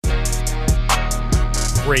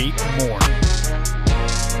great morning.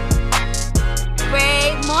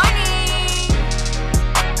 Great morning.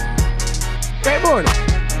 Great morning.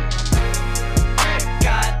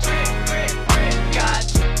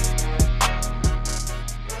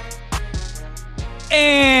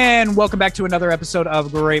 And welcome back to another episode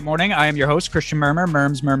of Great Morning. I am your host, Christian Murmur,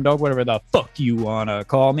 Merms, Mermdog, whatever the fuck you want to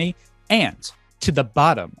call me. And to the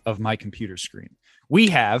bottom of my computer screen, we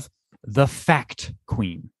have the Fact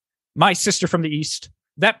Queen, my sister from the East,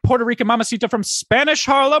 that Puerto Rican mamacita from Spanish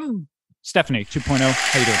Harlem, Stephanie 2.0.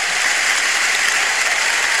 How you doing?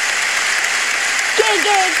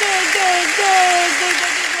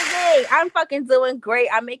 Good. I'm fucking doing great.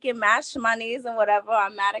 I'm making mashed monies and whatever.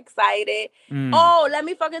 I'm not excited. Oh, let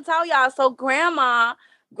me fucking tell y'all. So grandma's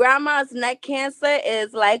neck cancer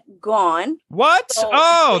is like gone. What? So,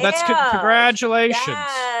 That's congratulations.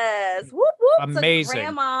 Yes. Whoop, whoop. Amazing.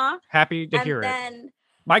 Grandma. Happy to hear then, it.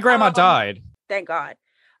 My grandma died. Thank God.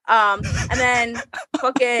 And then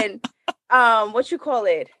fucking what you call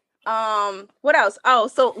it? What else? Oh,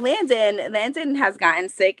 so Landon has gotten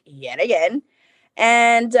sick yet again.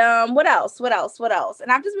 And what else? And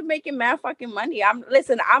I've just been making mad fucking money. I'm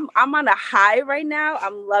on a high right now.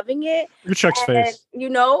 I'm loving it. Your Chuck's face. You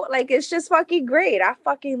know, like it's just fucking great. I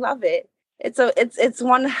fucking love it. It's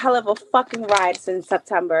one hell of a fucking ride since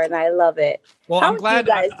September, and I love it. Well, I'm glad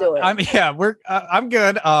you guys doing. I'm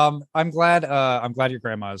good. I'm glad your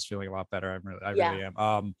grandma is feeling a lot better. I really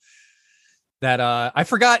am. I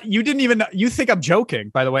forgot you didn't even, you think I'm joking,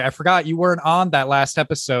 by the way. I forgot you weren't on that last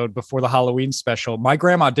episode before the Halloween special. My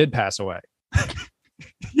grandma did pass away.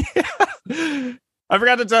 Yeah. I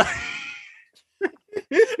forgot to tell.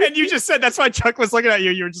 And you just said, that's why Chuck was looking at you.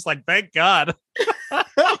 You were just like, thank God.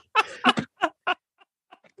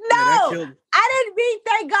 No, I didn't mean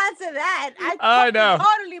thank God to that. I know.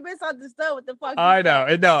 Totally misunderstood what the fuck. I know.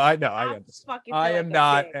 I am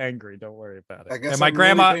not angry. Don't worry about it. And my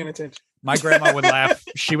grandma would laugh.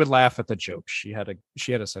 She would laugh at the joke. She had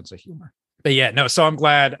a sense of humor. But yeah, no. So I'm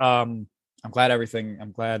glad. I'm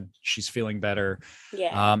glad she's feeling better.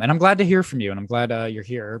 Yeah. And I'm glad to hear from you. And I'm glad you're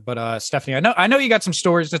here. But Stephanie, I know you got some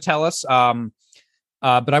stories to tell us.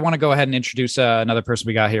 But I want to go ahead and introduce another person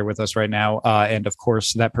we got here with us right now. And of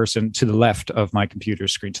course, that person to the left of my computer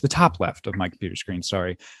screen, to the top left of my computer screen.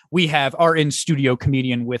 Sorry. We have our in-studio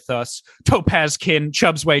comedian with us, Topaz Kin,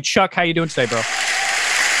 Chubbs Way. Chuck, how you doing today, bro?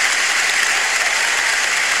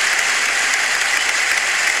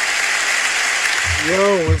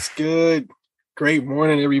 Yo, what's good? Great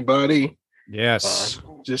morning, everybody. Yes.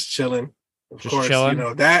 Just chilling. Of course, chilling. You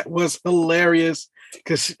know, that was hilarious.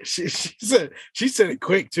 Because she said it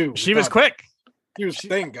quick too. She was quick. She was,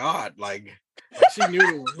 thank God, like she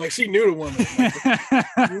knew the woman.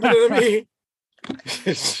 Like, you know what I mean?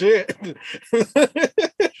 Shit.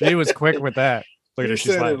 She was quick with that. Look at her.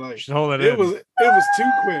 She's holding it. It was too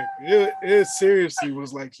quick. It seriously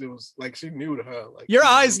was like she knew to her. Like your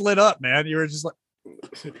eyes lit up, man. You were just like,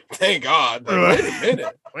 thank God. Like, wait a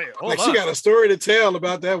minute. Hold on. She got a story to tell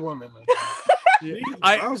about that woman.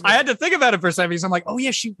 I had to think about it for a second because I'm like, oh yeah,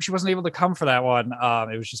 she wasn't able to come for that one.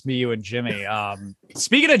 It was just me, you, and Jimmy.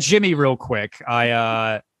 Speaking of Jimmy, real quick,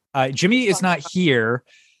 Jimmy is not here.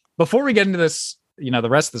 Before we get into this, the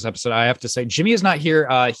rest of this episode, I have to say Jimmy is not here.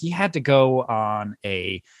 He had to go on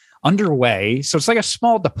a underway, so it's like a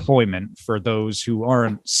small deployment for those who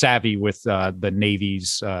aren't savvy with the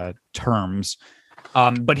Navy's terms.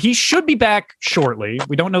 But he should be back shortly.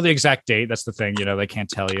 We don't know the exact date. That's the thing. They can't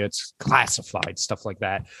tell you. It's classified, stuff like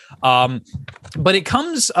that. But it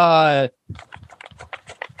comes.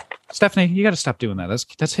 Stephanie, you got to stop doing that.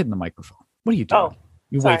 That's hitting the microphone. What are you doing?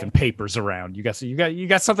 You're waving papers around. You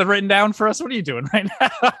got something written down for us? What are you doing right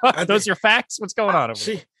now? Those your facts? What's going on over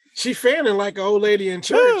there? She fanning like an old lady in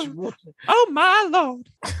church. Oh my Lord.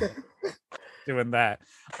 Doing that.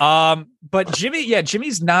 But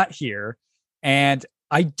Jimmy's not here. And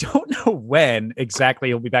I don't know when exactly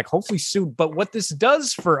he'll be back, hopefully soon. But what this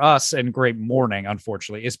does for us and Great Morning,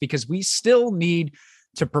 unfortunately, is because we still need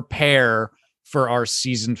to prepare for our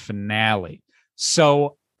season finale.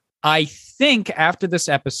 So I think after this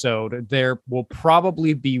episode, there will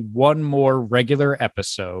probably be one more regular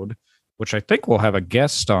episode, which I think we'll have a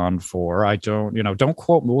guest on for. I don't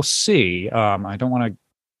quote me. We'll see. I don't want to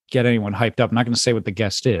get anyone hyped up. I'm not going to say what the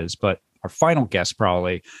guest is, but our final guest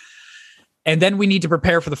probably. And then we need to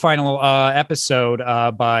prepare for the final episode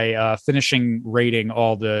by finishing rating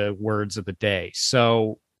all the words of the day.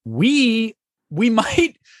 So we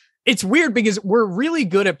might. It's weird because we're really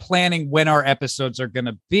good at planning when our episodes are going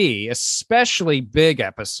to be, especially big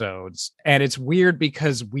episodes. And it's weird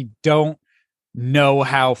because we don't know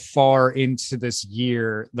how far into this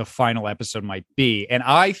year the final episode might be. And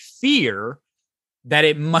I fear that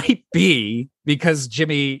it might be because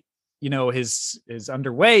Jimmy, his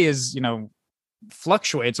underway is,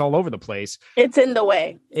 fluctuates all over the place. It's in the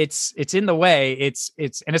way. It's in the way. It's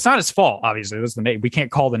and it's not his fault. Obviously, it was the Navy. We can't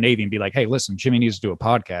call the Navy and be like, "Hey, listen, Jimmy needs to do a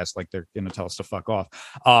podcast." Like they're going to tell us to fuck off.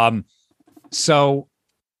 So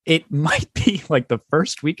it might be like the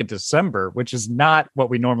first week of December, which is not what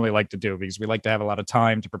we normally like to do because we like to have a lot of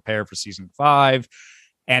time to prepare for season 5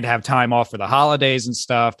 and have time off for the holidays and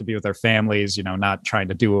stuff to be with our families. Not trying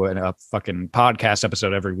to do a fucking podcast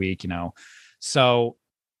episode every week. So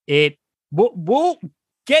We'll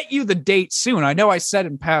get you the date soon. I know I said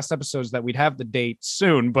in past episodes that we'd have the date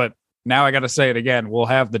soon, but now I got to say it again. We'll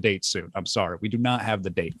have the date soon. I'm sorry. We do not have the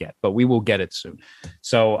date yet, but we will get it soon.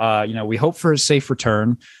 So, we hope for his safe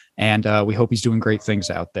return and we hope he's doing great things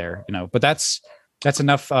out there, but that's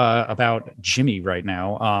enough about Jimmy right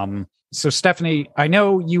now. So Stephanie, I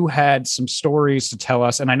know you had some stories to tell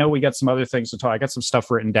us, and I know we got some other things to talk. I got some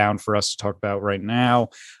stuff written down for us to talk about right now.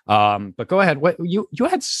 But go ahead. What you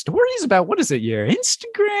had stories about? What is it? Your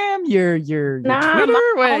Instagram? Your Twitter?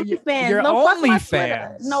 Your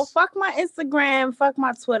OnlyFans? No, fuck my Instagram. Fuck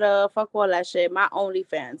my Twitter. Fuck all that shit. My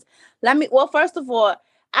OnlyFans. First of all,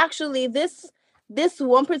 actually, this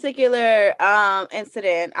one particular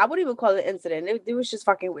incident, I wouldn't even call it incident. It was just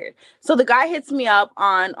fucking weird. So the guy hits me up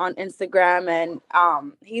on Instagram and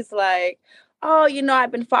he's like, "Oh,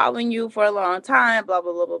 I've been following you for a long time, blah,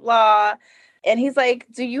 blah, blah, blah, blah." And he's like,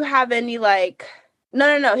 "Do you have any like,"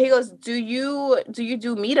 no. He goes, do you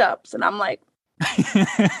do meetups? And I'm like,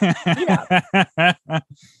 meetup.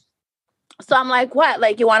 So I'm like, what?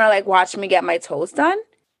 Like, you want to like watch me get my toes done?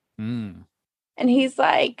 Mm. And he's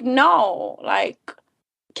like, "No, like,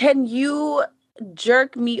 can you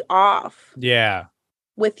jerk me off?" Yeah.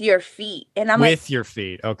 With your feet. And I'm with your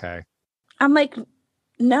feet. Okay. I'm like,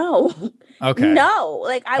 "No." Okay. No.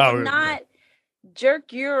 Like, I would not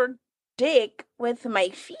jerk your dick with my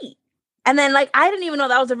feet. And then like I didn't even know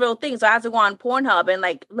that was a real thing. So I had to go on Pornhub and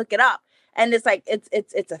like look it up. And it's like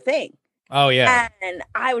it's a thing. Oh yeah. And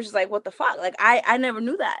I was just like, what the fuck? Like I never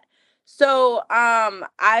knew that. So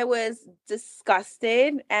I was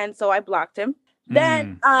disgusted and so I blocked him.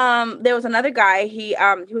 Then there was another guy, he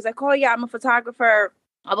was like, "Oh yeah, I'm a photographer.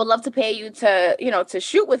 I would love to pay you to, to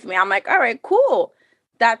shoot with me." I'm like, "All right, cool.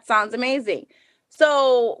 That sounds amazing."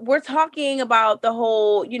 So we're talking about the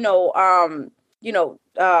whole, what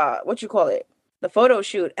you call it? The photo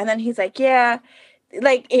shoot. And then he's like, "Yeah."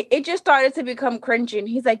 Like it just started to become cringy. And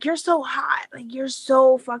he's like, "You're so hot. Like you're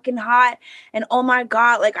so fucking hot. And oh my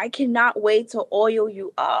God, like I cannot wait to oil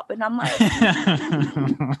you up." And I'm like,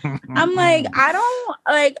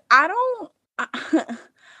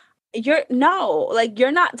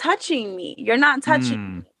 you're not touching me. You're not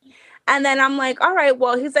touching me. And then I'm like, "All right,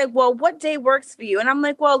 well," he's like, "Well, what day works for you?" And I'm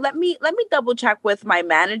like, "Well, let me double check with my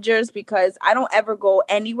managers because I don't ever go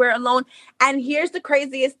anywhere alone." And here's the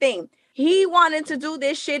craziest thing. He wanted to do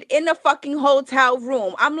this shit in a fucking hotel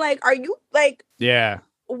room. I'm like, are you like, yeah,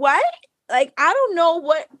 what? Like, I don't know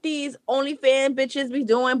what these OnlyFans bitches be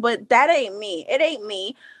doing, but that ain't me. It ain't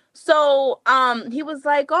me. So he was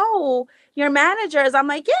like, "Oh, your managers." I'm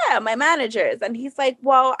like, "Yeah, my managers." And he's like,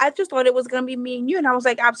 "Well, I just thought it was gonna be me and you." And I was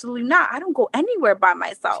like, "Absolutely not. I don't go anywhere by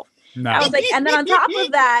myself." No. I was like, and then on top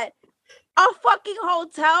of that, a fucking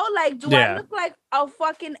hotel? Like, do I look like a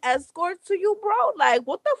fucking escort to you, bro? Like,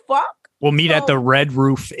 what the fuck? We'll meet at the Red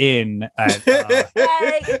Roof Inn at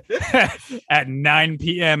at 9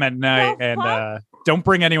 p.m. at night, and don't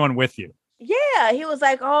bring anyone with you. Yeah, he was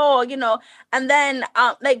like, "Oh, and then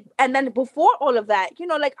and then before all of that,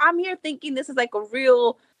 like I'm here thinking this is like a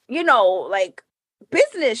real, like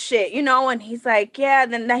business shit, and he's like, "Yeah."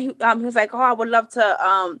 Then he was like, "Oh, I would love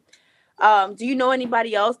to do you know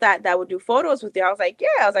anybody else that would do photos with you?" I was like, "Yeah."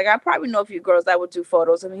 I was like, "I probably know a few girls that would do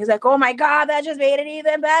photos." And he's like, "Oh my God, that just made it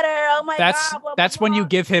even better. Oh my God." Blah, blah, that's blah. when you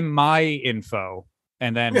give him my info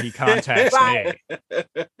and then he contacts me.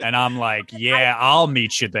 And I'm like, "Yeah, I'll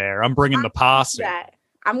meet you there. I'm bringing the posse."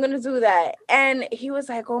 I'm going to do that. And he was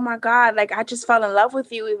like, "Oh my God, like I just fell in love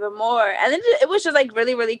with you even more." And then it was just like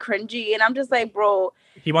really, really cringy. And I'm just like, bro.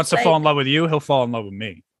 He wants to fall in love with you. He'll fall in love with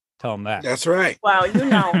me. Tell him that. That's right. Well,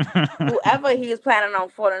 whoever he is planning on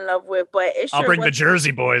falling in love with, but it sure I'll bring the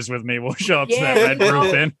Jersey boys with me. We'll show up to that Red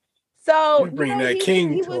Roof Inn. So bring that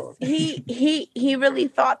king. He really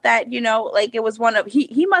thought that like it was one of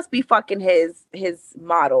he must be fucking his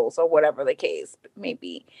models or whatever the case may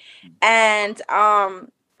be, and I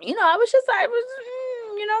was just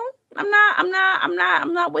I'm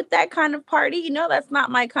not with that kind of party. You know, that's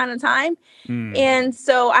not my kind of time. Mm. And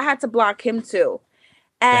so I had to block him too.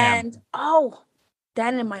 And Damn.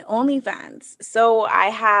 then in my OnlyFans. So I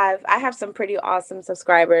have some pretty awesome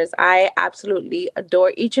subscribers. I absolutely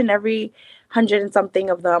adore each and every 100 and something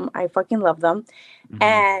of them. I fucking love them. Mm-hmm.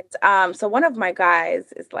 And so one of my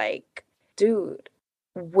guys is like, dude,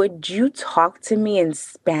 would you talk to me in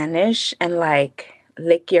Spanish and like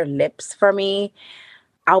lick your lips for me?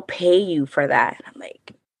 I'll pay you for that. And I'm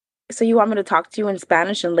like, so you want me to talk to you in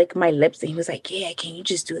Spanish and lick my lips? And he was like, yeah, can you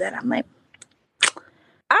just do that? I'm like,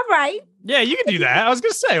 all right. Yeah, you can do that. I was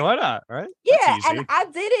gonna say, why not? Right? Yeah, That's easy. and I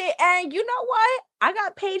did it, and you know what? I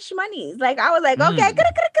got paid money. Like I was like, okay,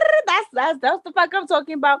 that's the fuck I'm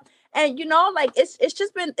talking about. And you know, like it's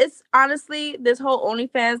just been, it's honestly, this whole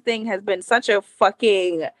OnlyFans thing has been such a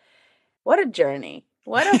fucking, what a journey.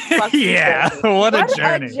 What a fucking yeah, journey. what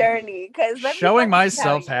a journey. Because showing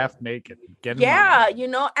myself half naked. Yeah, you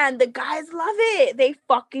know, and the guys love it. They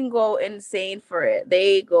fucking go insane for it.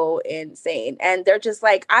 They go insane. And they're just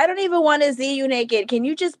like, I don't even want to see you naked. Can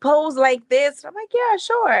you just pose like this? I'm like, yeah,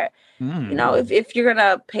 sure. You know, if you're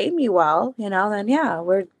gonna pay me well, you know, then yeah,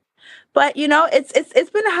 but you know, it's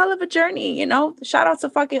been a hell of a journey, you know. Shout out to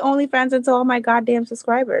fucking OnlyFans and to all my goddamn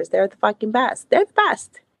subscribers. They're the fucking best. They're the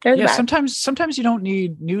best. Yeah, sometimes you don't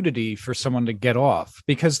need nudity for someone to get off,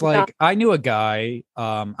 because like I knew a guy,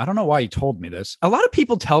 I don't know why he told me this. A lot of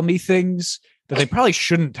people tell me things that they probably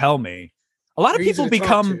shouldn't tell me. A lot of people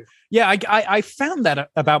become, I found that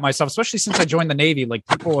about myself, especially since I joined the Navy. Like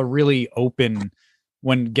people are really open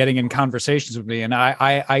when getting in conversations with me, and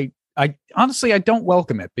I honestly, I don't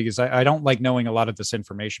welcome it because I don't like knowing a lot of this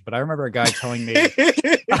information. But I remember a guy telling me,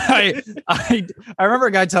 I remember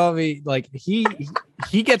a guy telling me like he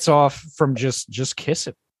gets off from just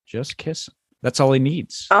kissing. That's all he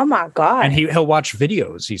needs. Oh my God. And he'll watch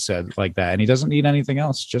videos, he said, like that. And he doesn't need anything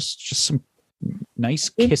else. Just some nice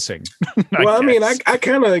kissing. Well, I mean, I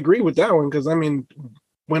kind of agree with that one, because I mean,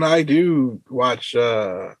 when I do watch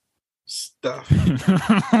stuff.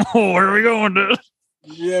 Where are we going, dude?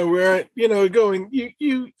 Yeah, we're going.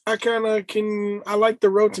 I like the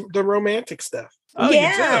romantic stuff. Oh,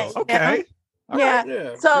 yeah. You do? Okay. Yeah.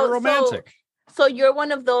 Yeah. So you're romantic. So you're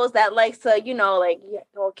one of those that likes to, you know, like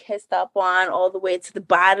go kissed up on all the way to the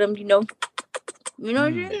bottom, you know. You know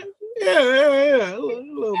what you're saying? Yeah. A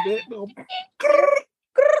little bit.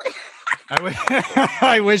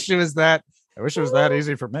 I wish it was that. I wish it was that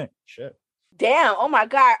easy for me. Shit. Damn! Oh my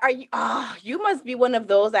God! Are you? Oh, you must be one of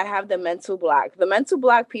those that have the mental block. The mental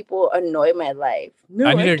block people annoy my life. No,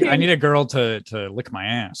 I need a girl to lick my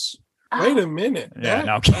ass. Wait a minute. Yeah,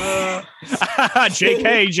 no.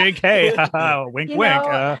 JK. Wink, wink.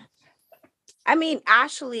 I mean,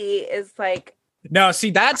 Ashley is like. No,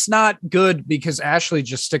 see, that's not good because Ashley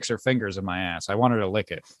just sticks her fingers in my ass. I want her to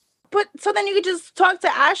lick it. But so then you could just talk to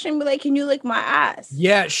Ashley and be like, "Can you lick my ass?"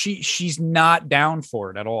 Yeah, she's not down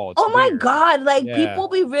for it at all. It's weird. My God, like people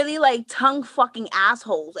be really like tongue fucking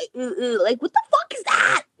assholes. Like, like what the fuck is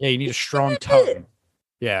that? Yeah, you need a strong tongue.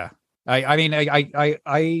 Yeah, I mean,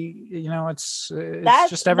 you know, it's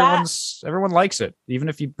just everyone likes it, even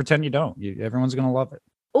if you pretend you don't. Everyone's gonna love it.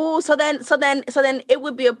 Oh, so then it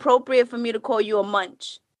would be appropriate for me to call you a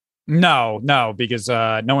munch. No, because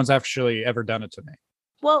no one's actually ever done it to me.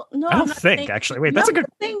 Well, no, I don't think actually. Wait, that's a good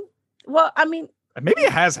thing. Well, I mean, maybe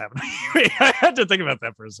it has happened. Wait, I had to think about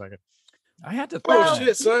that for a second. I had to. Oh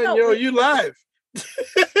shit, son! You live?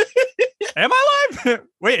 Am I live?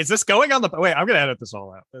 Wait, is this going on the? Wait, I'm gonna edit this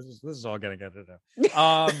all out. This is all getting edited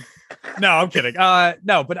out. No, I'm kidding.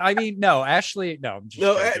 No, but I mean, no, Ashley, no. I'm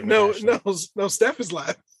just no. Steph is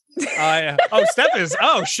live. Steph is.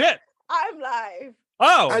 Oh shit. I'm live.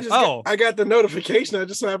 Oh, I got the notification. I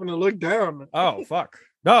just happened to look down. Oh fuck.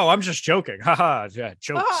 No, I'm just joking. Haha, yeah,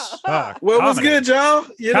 jokes. Well, what's good, y'all?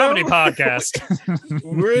 Comedy podcast.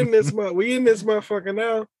 We in this motherfucker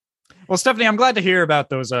now. Well, Stephanie, I'm glad to hear about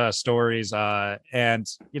those stories. And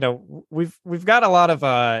you know, we've got a lot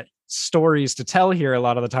of stories to tell here a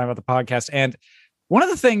lot of the time about the podcast. And one of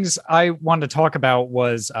the things I wanted to talk about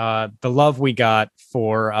was the love we got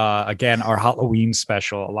for again our Halloween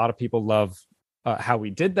special. A lot of people love how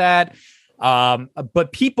we did that.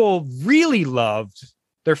 But people really loved,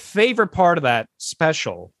 their favorite part of that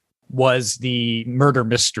special was the murder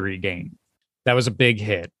mystery game. That was a big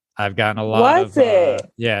hit. I've gotten a lot I've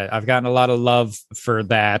gotten a lot of love for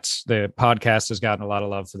that. The podcast has gotten a lot of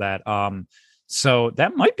love for that. So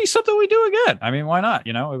that might be something we do again. I mean, why not?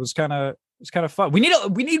 You know, it was kind of fun. We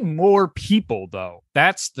need more people though.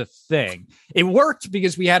 That's the thing. It worked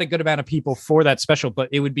because we had a good amount of people for that special, but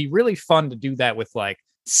it would be really fun to do that with like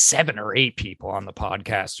 7 or 8 people on the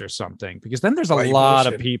podcast or something, because then there's a Like lot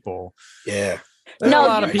of motion. people. Yeah. There's a No, lot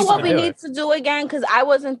you of know people what we do need it. to do again? Because I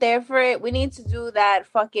wasn't there for it. We need to do that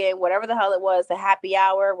fucking whatever the hell it was, the happy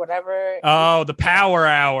hour, whatever. Oh, the power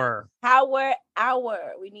hour. Power hour.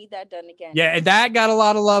 We need that done again. Yeah, and that got a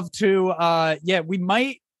lot of love too. Yeah, we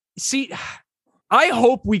might see. I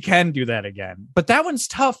hope we can do that again, but that one's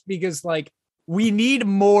tough because like we need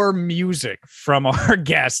more music from our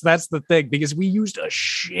guests. That's the thing, because we used a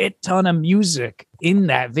shit ton of music in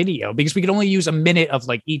that video because we could only use a minute of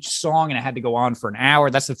like each song and it had to go on for an hour.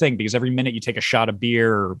 That's the thing, because every minute you take a shot of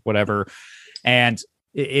beer or whatever, and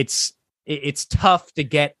it's tough to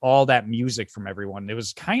get all that music from everyone. It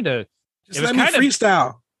was kind of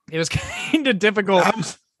freestyle. It was kind of difficult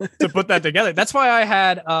to put that together. That's why I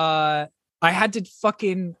had to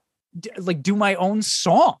fucking do my own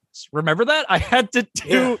songs. Remember that? I had to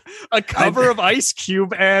do a cover of Ice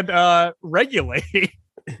Cube and Regulate.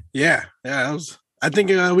 Yeah. That was. I think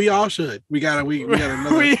we all should. We got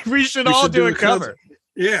another. we should all do a cover.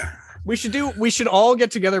 Yeah. We should all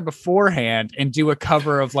get together beforehand and do a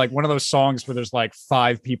cover of like one of those songs where there's like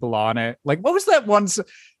 5 people on it. Like, what was that one? Do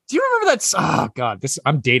you remember that? Oh God,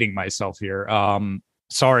 I'm dating myself here.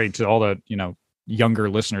 Sorry to all the, younger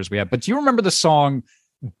listeners we have, but do you remember the song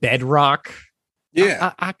Bedrock?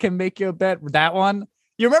 Yeah. I can make you a bed. That one.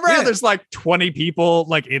 You remember how there's like 20 people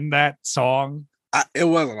like in that song? It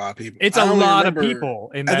was a lot of people. It's a lot of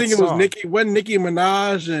people in that I think song. it was Nicki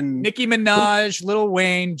Minaj and Nicki Minaj, Lil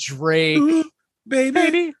Wayne, Drake. Ooh,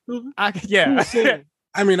 baby. Yeah.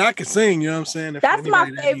 I mean, I could sing, you know what I'm saying? That's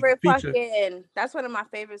my favorite fucking. That's one of my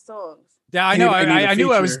favorite songs. Yeah, I know. Anybody I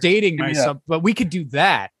knew I was feature. dating myself, but we could do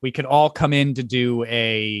that. We could all come in to do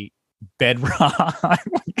a bedrock.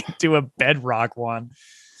 We could do a bedrock one.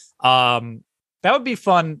 That would be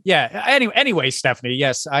fun. Yeah. Anyway, Stephanie,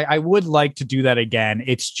 yes, I would like to do that again.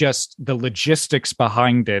 It's just the logistics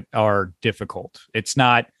behind it are difficult. It's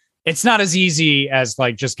not as easy as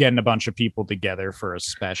like just getting a bunch of people together for a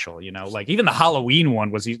special, like even the Halloween one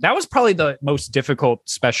was that was probably the most difficult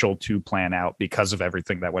special to plan out because of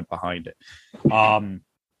everything that went behind it.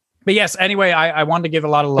 But yes, anyway, I wanted to give a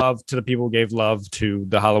lot of love to the people who gave love to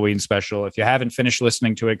the Halloween special. If you haven't finished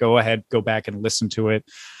listening to it, go back and listen to it.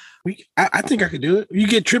 I think I could do it. You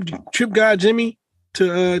get Trip God Jimmy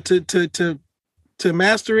to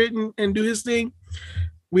master it and do his thing.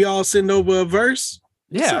 We all send over a verse.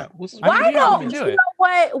 Yeah. Why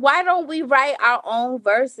don't we write our own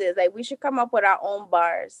verses? Like we should come up with our own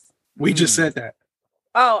bars. We just said that.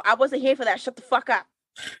 Oh, I wasn't here for that. Shut the fuck up.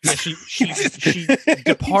 Yeah, she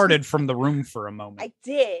departed from the room for a moment. I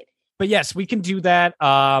did. But yes, we can do that.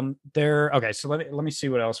 Okay, so let me see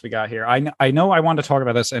what else we got here. I know I want to talk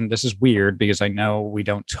about this, and this is weird because I know we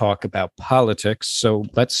don't talk about politics, so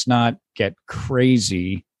let's not get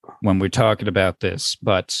crazy when we're talking about this.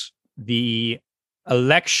 But the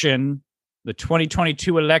election, the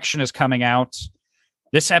 2022 election is coming out.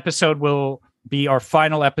 This episode will be our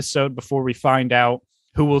final episode before we find out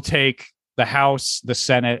who will take the House, the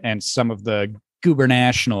Senate, and some of the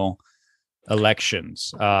gubernational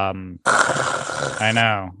elections. I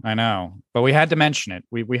know, but we had to mention it.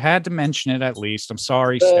 We had to mention it at least. I'm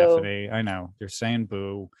sorry, boo. Stephanie. I know you're saying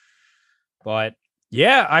boo, but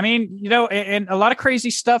yeah, I mean, and a lot of crazy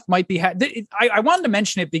stuff might be. I wanted to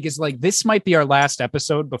mention it because like this might be our last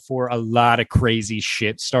episode before a lot of crazy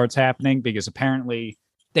shit starts happening, because apparently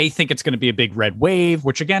they think it's going to be a big red wave,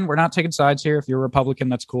 which again, we're not taking sides here. If you're a Republican,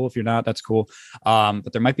 that's cool. If you're not, that's cool.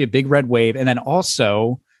 But there might be a big red wave. And then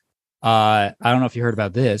also, I don't know if you heard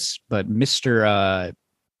about this, but Mr.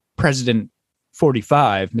 President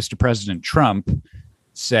 45, Mr. President Trump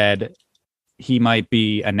said he might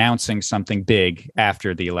be announcing something big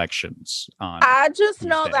after the elections. I just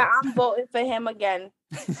know that I'm voting for him again.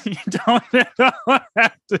 You don't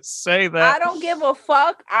have to say that. I don't give a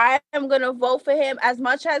fuck. I am gonna vote for him as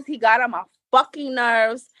much as he got on my fucking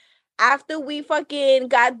nerves after we fucking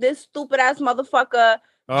got this stupid ass motherfucker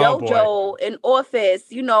JoJo in office.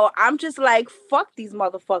 I'm just like, fuck these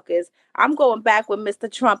motherfuckers. I'm going back with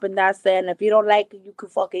Mr. Trump and that's saying if you don't like it, you can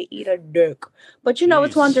fucking eat a dick. But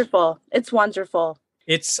it's wonderful. It's wonderful.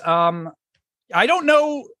 It's I don't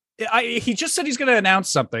know. He just said he's going to announce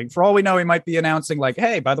something. For all we know, he might be announcing like,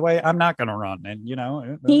 "Hey, by the way, I'm not going to run," and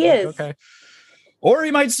he is okay. Or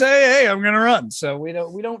he might say, "Hey, I'm going to run." So we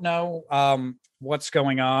don't know what's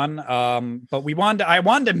going on. But I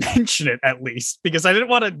wanted to mention it at least because I didn't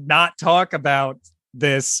want to not talk about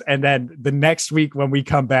this, and then the next week when we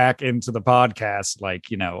come back into the podcast, like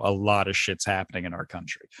a lot of shit's happening in our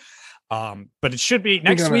country. But it should be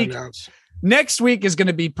next week. Next week is going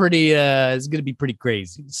to be pretty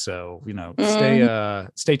crazy. So,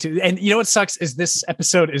 stay tuned. And you know what sucks is this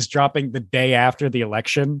episode is dropping the day after the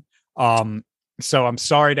election. So I'm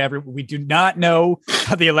sorry to everyone. We do not know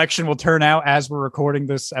how the election will turn out as we're recording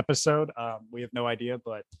this episode. We have no idea,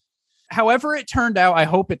 but however it turned out, I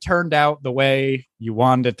hope it turned out the way you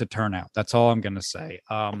wanted it to turn out. That's all I'm going to say.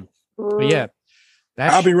 But yeah,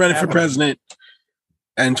 I'll be running for president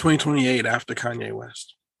in 2028 after Kanye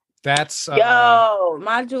West. That's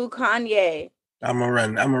my dude Kanye. I'm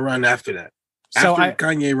gonna run after that. So after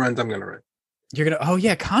Kanye runs, I'm gonna run. You're gonna? Oh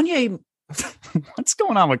yeah, Kanye. What's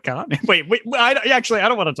going on with Kanye? Wait. I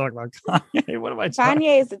don't want to talk about Kanye. What am I talking?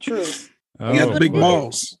 Kanye is the truth. He got big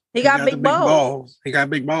balls. He got big balls. He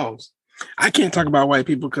got big balls. I can't talk about white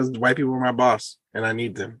people because white people are my boss and I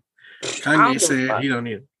need them. Kanye said he don't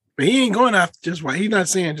need them. But he ain't going after just white. He's not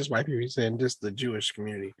saying just white people. He's saying just the Jewish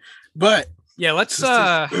community. But yeah, let's.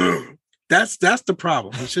 That's the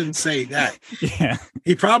problem. He shouldn't say that. Yeah,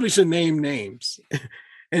 he probably should name names,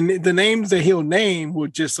 and the names that he'll name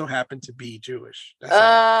would just so happen to be Jewish.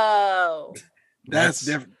 That's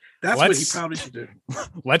different. That's what he probably should do.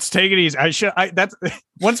 Let's take it easy. That's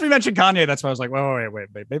once we mentioned Kanye, that's why I was like, wait.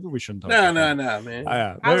 Maybe we shouldn't talk. No, man.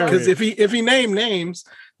 Because if he named names,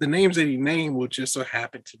 the names that he named will just so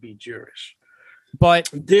happen to be Jewish. But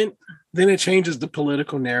then it changes the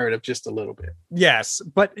political narrative just a little bit. Yes,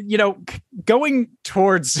 but going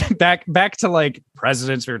towards back to like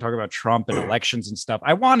presidents, we were talking about Trump and elections and stuff.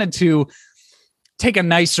 I wanted to take a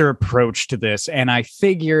nicer approach to this, and I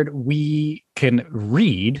figured we can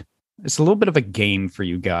read. It's a little bit of a game for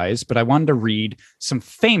you guys, but I wanted to read some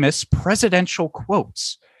famous presidential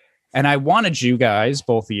quotes, and I wanted you guys,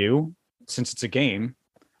 both of you, since it's a game,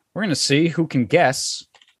 we're going to see who can guess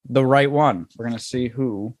the right one. We're going to see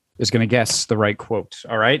who is going to guess the right quote.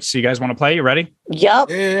 All right. So you guys want to play? You ready? Yep.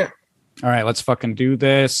 Yeah. All right. Let's fucking do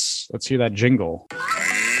this. Let's hear that jingle. If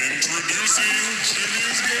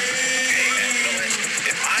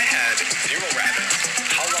I had 0 rabbits,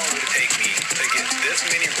 how long would it take me to get this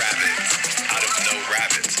many rabbits out of no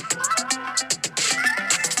rabbits?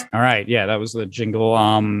 All right. Yeah, that was the jingle.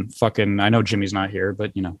 I know Jimmy's not here,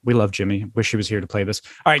 but we love Jimmy. Wish he was here to play this.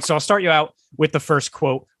 All right. So I'll start you out with the first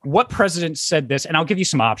quote. What president said this? And I'll give you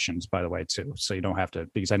some options, by the way, too. So you don't have to,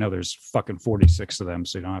 because I know there's fucking 46 of them.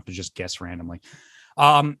 So you don't have to just guess randomly.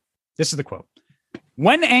 This is the quote.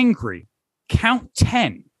 When angry, count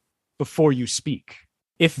 10 before you speak.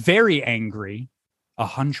 If very angry,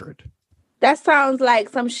 100. That sounds like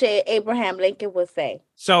some shit Abraham Lincoln would say.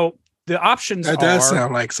 So the options that does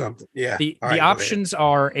sound like something. Yeah. The options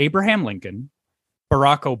are Abraham Lincoln,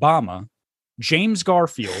 Barack Obama, James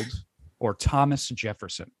Garfield, or Thomas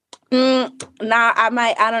Jefferson. I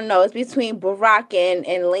don't know. It's between Barack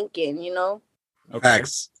and Lincoln, Okay.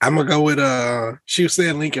 Facts. I'm going to go with, she was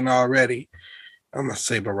saying Lincoln already. I'm going to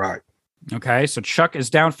say Barack. Okay. So Chuck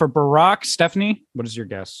is down for Barack. Stephanie, what is your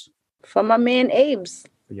guess? For my man Abe's.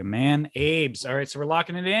 For your man Abe's. All right. So we're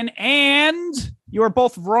locking it in. And you are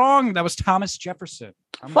both wrong. That was Thomas Jefferson.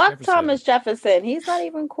 Thomas Jefferson. He's not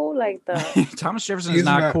even cool like that. Thomas Jefferson is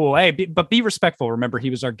not cool. Hey, but be respectful. Remember,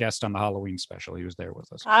 he was our guest on the Halloween special. He was there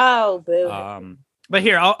with us. Oh, boo. But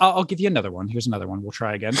here, I'll give you another one. Here's another one. We'll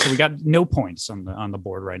try again. So we got no points on the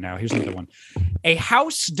board right now. Here's another one. A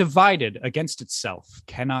house divided against itself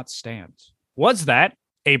cannot stand. Was that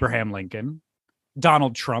Abraham Lincoln,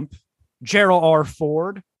 Donald Trump, Gerald R.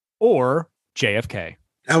 Ford, or JFK?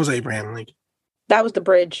 That was Abraham Lincoln. That was the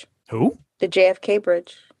bridge. Who? The JFK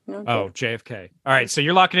bridge. Okay. Oh, JFK. All right. So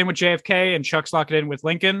you're locking in with JFK and Chuck's locking in with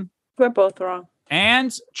Lincoln. We're both wrong.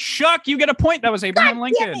 And Chuck, you get a point. That was Abraham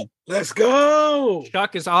Lincoln. Let's go.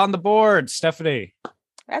 Chuck is on the board. Stephanie.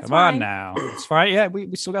 That's Come fine. on now. It's fine. Yeah,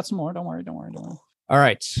 we still got some more. Don't worry. All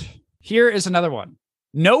right. Here is another one.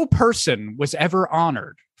 No person was ever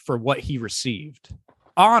honored for what he received.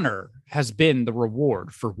 Honor has been the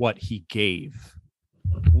reward for what he gave.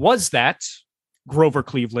 Was that Grover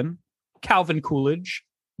Cleveland, Calvin Coolidge,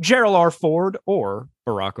 Gerald R. Ford, or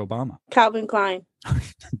Barack Obama? Calvin Klein.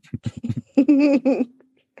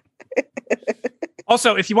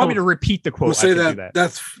 Also, if you want me to repeat the quote, we'll say I can do that.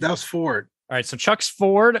 That was Ford. All right, so Chuck's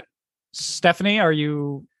Ford. Stephanie,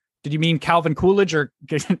 did you mean Calvin Coolidge or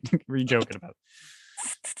were you joking about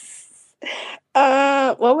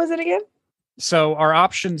it? What was it again? So our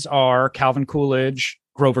options are Calvin Coolidge,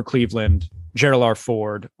 Grover Cleveland, Gerald R.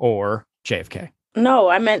 Ford, or JFK. No,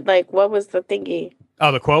 I meant what was the thingy?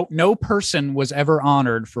 Oh, the quote. No person was ever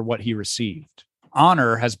honored for what he received.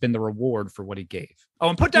 Honor has been the reward for what he gave. Oh,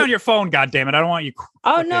 and put down your phone, goddammit. I don't want you.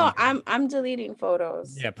 Oh no, I'm deleting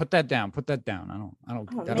photos. Yeah, put that down. I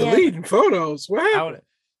don't. Deleting photos. What happened?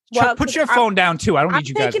 Well, Put 'cause your phone down too. I don't I'm need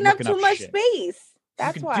you guys taking up looking too up much shit. space. You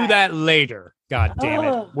That's can why. do that later. God damn it.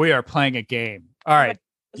 Ugh. We are playing a game. All right.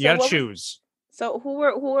 You got to what was- choose. So who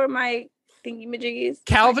were my thingy majiggies?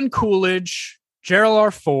 Calvin Coolidge, Gerald R.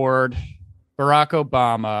 Ford, Barack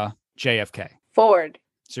Obama, JFK. Ford.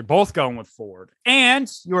 So you're both going with Ford. And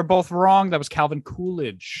you were both wrong. That was Calvin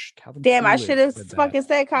Coolidge. Damn, I Coolidge should have said that. fucking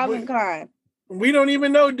said Calvin Klein. We don't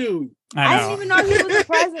even know, dude. I didn't even know he was the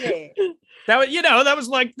president. That was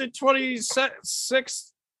like the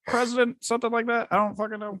 26th president, something like that. I don't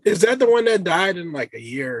fucking know. Is that the one that died in like a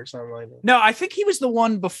year or something like that? No, I think he was the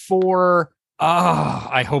one before.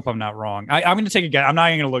 I hope I'm not wrong. I'm going to take a guess. I'm not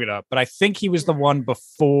even going to look it up, but I think he was the one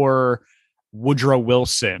before Woodrow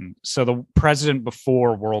Wilson. So the president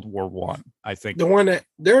before World War One. I think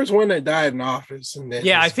There was one that died in office, and then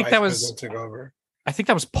Yeah, his I think vice that was- president took over. I think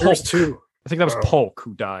that was Polk. There's two. I think that was Oh. Polk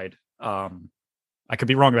who died. I could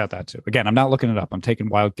be wrong about that too. Again, I'm not looking it up. I'm taking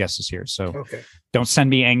wild guesses here. So Okay. don't send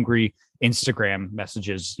me angry Instagram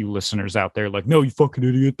messages, you listeners out there, like, no, you fucking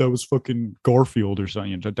idiot. That was fucking Garfield or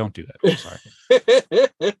something. Don't do that. I'm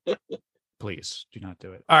sorry. Please do not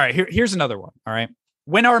do it. All right, here's another one. All right.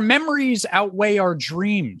 When our memories outweigh our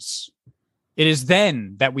dreams, it is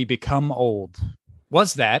then that we become old.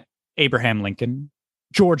 Was that Abraham Lincoln,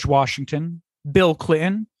 George Washington, Bill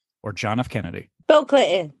Clinton, or John F. Kennedy? Bill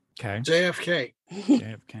Clinton. Okay. JFK.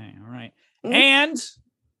 JFK. All right. And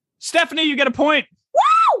Stephanie, you get a point.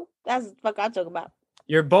 Woo! That's the fuck I'm talking about.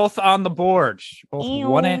 You're both on the board. You both Ew.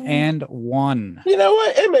 won it and won. You know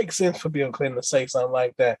what? It makes sense for Bill Clinton to say something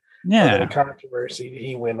like that. Under Yeah. the controversy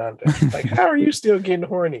he went under. Like, how are you still getting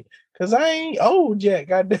horny? Because I ain't old yet.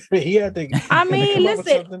 God damn it. He had to. I mean, come up with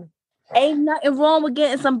listen. something. Ain't nothing wrong with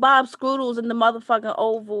getting some Bob Scroodles in the motherfucking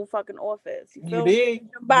Oval fucking office. You feel me? did.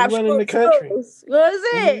 Bob You running the country. Scroodles. You know what I'm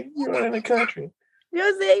saying? You running the country. You know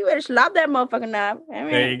what I'm saying? You better slap that motherfucking knob. I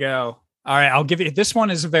mean, There you go. All right. I'll give you this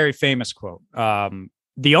one is a very famous quote.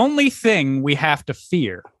 The only thing we have to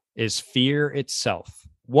fear is fear itself.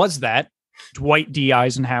 Was that Dwight D.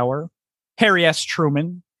 Eisenhower, Harry S.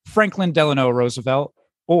 Truman, Franklin Delano Roosevelt,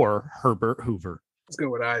 or Herbert Hoover? Let's go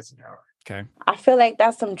with Eisenhower. Okay. I feel like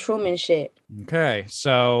that's some Truman shit. Okay.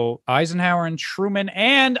 So Eisenhower and Truman,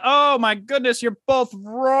 and oh my goodness, you're both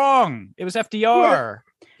wrong. It was FDR.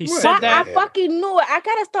 He What? said I that. fucking knew it. I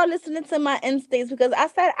gotta start listening to my instincts because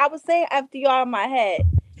I was saying FDR in my head.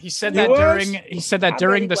 He said He that was? during I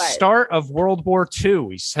during really the was. start of World War II.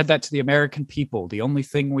 He said that to the American people. The only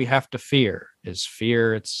thing we have to fear is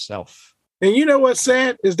fear itself. And you know what's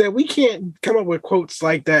sad is that we can't come up with quotes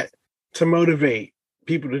like that to motivate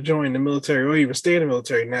people to join the military or even stay in the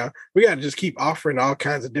military. Now we got to just keep offering all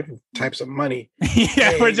kinds of different types of money. Yeah,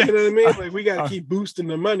 Hey, we're you just, know what I mean? Like we got to our- keep boosting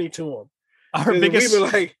the money to them. our We biggest. be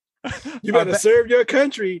like, you our better be- serve your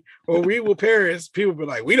country or we will perish. People be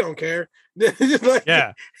like, we don't care. Just like,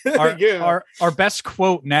 yeah, our, yeah. our best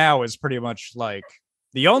quote now is pretty much like,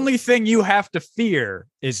 the only thing you have to fear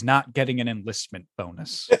is not getting an enlistment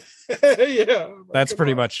bonus. yeah. That's Come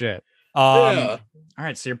pretty on. much it. Yeah. All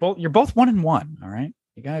right, so you're both 1-1. All right,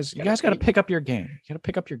 you guys got to pick up your game. You got to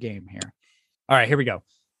pick up your game here. All right, here we go.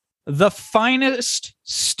 The finest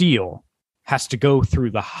steel has to go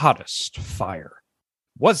through the hottest fire.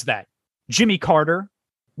 Was that Jimmy Carter,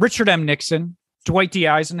 Richard M. Nixon, Dwight D.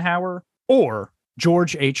 Eisenhower, or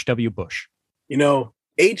George H.W. Bush? You know,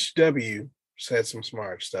 HW said some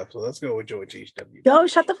smart stuff. So let's go with George HW. Yo,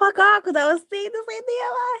 shut the fuck up because I was saying the same thing in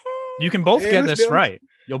my head. You can both Yeah, get let's this be right.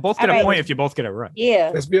 You'll both get All a right. point if you both get it right.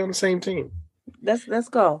 Yeah, Let's be on the same team. let's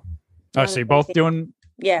go. Oh, so you're both doing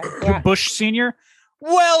Yeah. right. Bush Senior?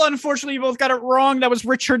 Well, unfortunately, you both got it wrong. That was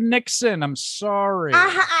Richard Nixon. I'm sorry.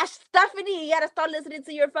 Stephanie, you gotta start listening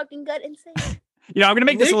to your fucking gut instinct. You know, I'm gonna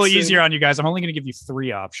make this a little Nixon. easier on you guys. I'm only gonna give you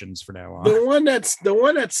 3 options for now on. The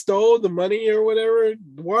one that stole the money or whatever,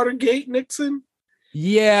 Watergate Nixon.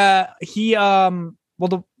 Yeah, he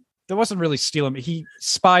there wasn't really stealing. He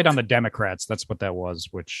spied on the Democrats. That's what that was,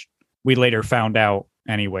 which we later found out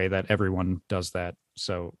anyway that everyone does that.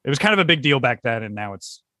 So it was kind of a big deal back then, and now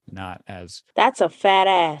it's not as. That's a fat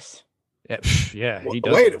ass. Yeah, he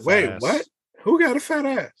does. have a fat Wait, ass. what? Who got a fat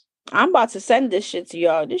ass? I'm about to send this shit to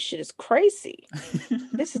y'all. This shit is crazy.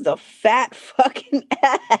 This is a fat fucking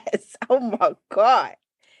ass. Oh my god.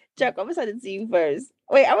 Chuck, I'm gonna send it to you first.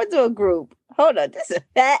 Wait, I'm gonna do a group. Hold on. This is a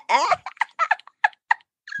fat ass.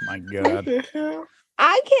 My What God. the hell?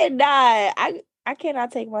 I cannot. I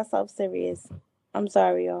cannot take myself serious. I'm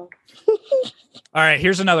sorry, y'all. All right,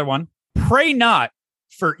 here's another one. Pray not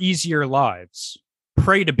for easier lives.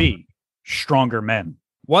 Pray to be stronger men.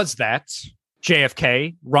 Was that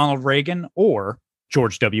JFK, Ronald Reagan, or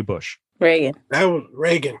George W. Bush? Reagan. That was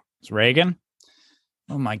Reagan. It's Reagan.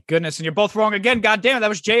 Oh my goodness. And you're both wrong again. God damn it. That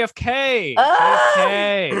was JFK. Oh!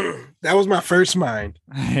 JFK. That was my first mind.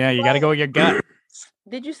 Yeah, you got to go with your gut.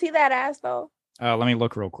 Did you see that ass though? Let me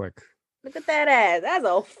look real quick. Look at that ass. That's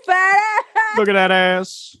a fat ass. Look at that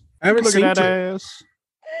ass. I haven't Look seen at that it. ass.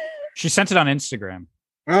 She sent it on Instagram.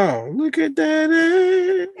 Oh, look at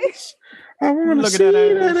that ass. I want to Look see at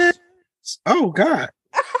that that ass. ass. Oh, God.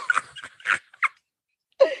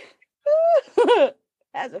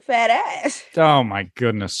 That's a fat ass. Oh my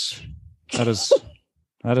goodness. That is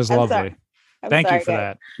I'm lovely. sorry. I'm Thank sorry, you for guys.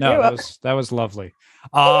 that. No, You're that was lovely.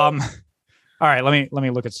 All right, let me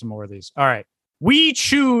look at some more of these. All right. We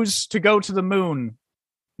choose to go to the moon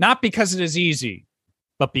not because it is easy,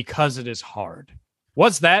 but because it is hard.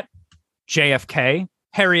 Was that JFK,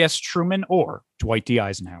 Harry S. Truman, or Dwight D.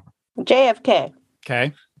 Eisenhower? JFK.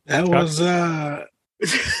 Okay. That Chuck? was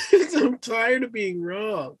I'm tired of being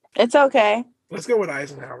wrong. It's okay. Let's go with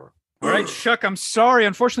Eisenhower. All right, Chuck, I'm sorry.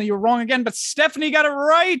 Unfortunately, you were wrong again, but Stephanie got it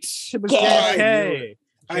right. It was Yeah. JFK.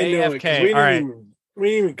 I know it, 'cause JFK. we All right. didn't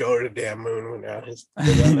even go to the damn moon without his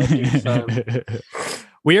son.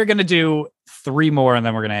 We are going to do 3 more and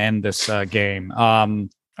then we're going to end this game. All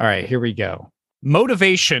right, here we go.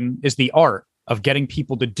 Motivation is the art of getting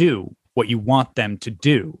people to do what you want them to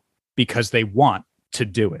do because they want to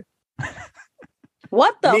do it.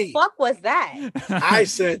 What the Me. fuck was that? I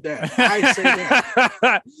said that. I said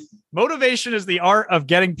that. Motivation is the art of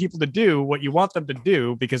getting people to do what you want them to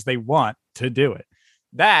do because they want to do it.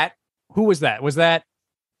 Who was that? Was that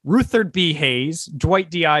Rutherford B. Hayes, Dwight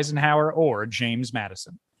D. Eisenhower, or James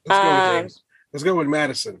Madison? Let's go with James. Let's go with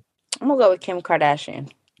Madison. I'm gonna go with Kim Kardashian.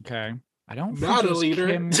 Okay. I don't Not think it a was leader.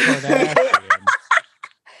 Kim Kardashian.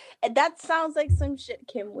 And that sounds like some shit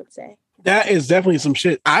Kim would say. That is definitely some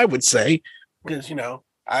shit I would say because,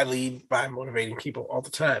 I lead by motivating people all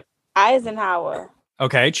the time. Eisenhower.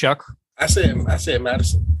 Okay, Chuck. I said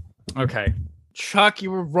Madison. Okay. Chuck,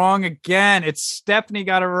 you were wrong again. It's Stephanie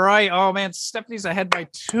got it right. Oh man, Stephanie's ahead by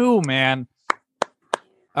 2, man.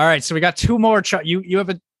 All right, so we got 2 more. Chuck, you have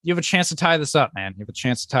a chance to tie this up, man. You have a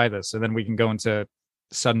chance to tie this, and then we can go into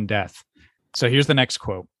sudden death. So here's the next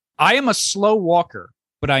quote. I am a slow walker,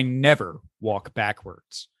 but I never walk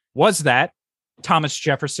backwards. Was that Thomas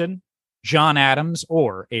Jefferson, John Adams,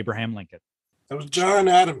 or Abraham Lincoln? That was John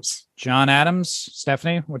Adams. John Adams.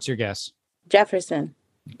 Stephanie, what's your guess? Jefferson.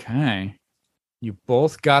 Okay. You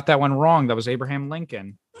both got that one wrong. That was Abraham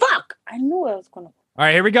Lincoln. Fuck! I knew I was gonna. All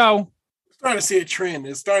right, here we go. Starting to see a trend.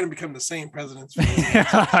 It's starting to become the same presidents.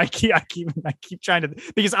 I keep trying to,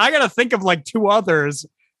 because I got to think of like 2 others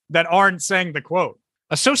that aren't saying the quote.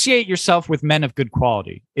 Associate yourself with men of good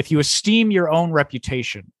quality, if you esteem your own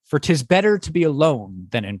reputation, for 'tis better to be alone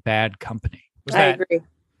than in bad company. I agree.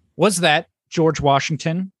 Was that George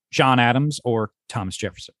Washington, John Adams, or Thomas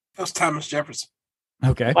Jefferson? That was Thomas Jefferson.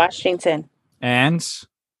 Okay. Washington. And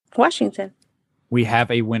Washington. we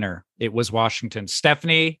have a winner. It was Washington.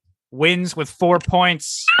 Stephanie wins with 4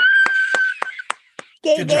 points.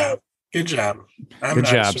 Good job. Good job. I'm Good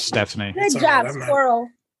not job, a sore- Stephanie. It's Good all job, right. I'm not- squirrel.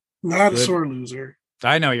 Not a Good. sore loser.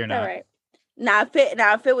 I know you're All not. right. Now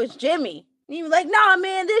if it was Jimmy, you were like, nah,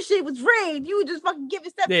 man, this shit was rigged. You would just fucking give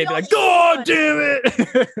it stuff. They'd be like, God damn it.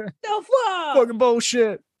 The fuck? Fucking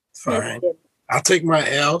bullshit. Fine. I'll take my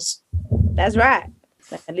L's. That's right.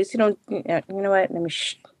 At least you don't. You know what? Let me.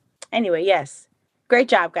 Anyway, yes. Great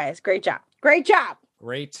job, guys. Great job. Great job.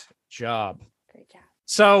 Great job. Great job.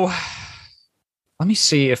 So let me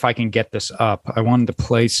see if I can get this up. I wanted to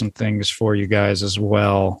play some things for you guys as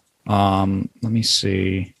well. Let me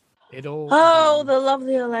see. Oh, the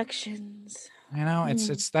lovely elections.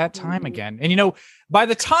 It's that time again. And by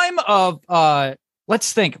the time of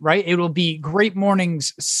let's think, right? It will be Great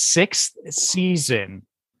Morning's 6th season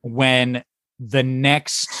when the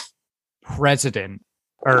next president,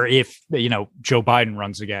 or if Joe Biden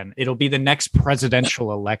runs again, it'll be the next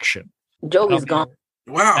presidential election. Joey's gone.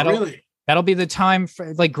 Wow, really? That'll be the time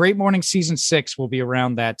for like Great Morning season 6 will be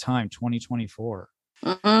around that time, 2024.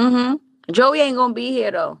 Mm-hmm. Joey ain't gonna be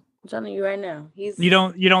here though. I'm telling you right now. You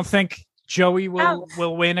don't think Joey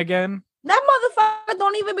will win again? That motherfucker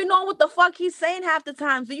don't even be knowing what the fuck he's saying half the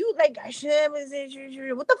time. So you like,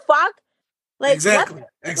 what the fuck? Like exactly. What?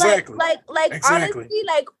 Exactly. Like exactly. honestly,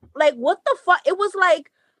 like what the fuck? It was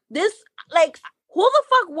like this. Like who the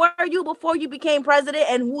fuck were you before you became president,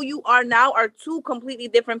 and who you are now are 2 completely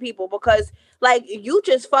different people. Because like you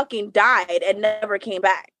just fucking died and never came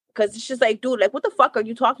back. Because it's just like, dude, like what the fuck are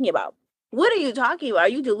you talking about? What are you talking about? Are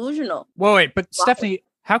you delusional? Well, wait, but Stephanie,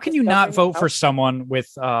 how can you not vote for someone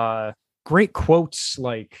with great quotes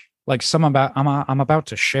like some about I'm about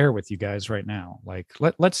to share with you guys right now? Like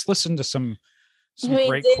let's listen to some some We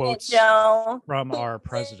great didn't, quotes Joe. from our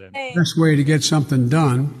president. Best way to get something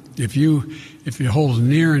done, if it holds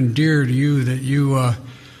near and dear to you that you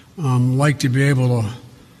like to be able to.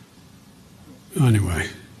 Anyway.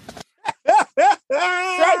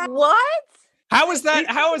 Like what? How is that?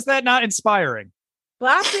 How is that not inspiring?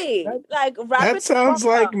 Bobby, like That sounds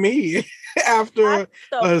like me after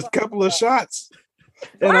a couple of shots.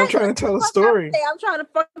 And I'm trying to tell a story. I'm trying to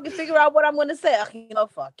fucking figure out what I'm going to say.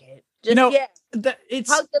 Fuck it. Just,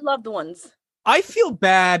 it's hug your loved ones. I feel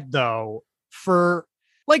bad though for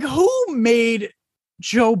like who made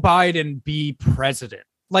Joe Biden be president?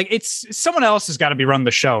 Like it's someone else has got to be running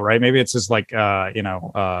the show, right? Maybe it's his like what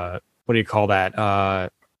do you call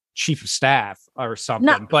that? Chief of staff or something.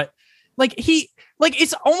 No. But like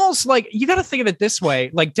it's almost like you got to think of it this way,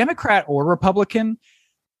 like Democrat or Republican,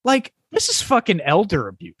 like this is fucking elder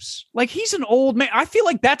abuse. Like he's an old man. I feel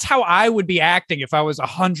like that's how I would be acting if I was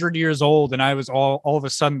 100 years old and I was all of a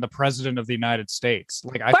sudden the president of the United States.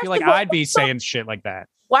 Like I feel like I'd be saying shit like that.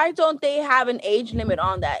 Why don't they have an age limit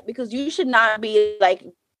on that? Because you should not be like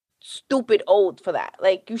stupid old for that.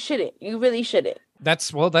 Like you shouldn't. You really shouldn't.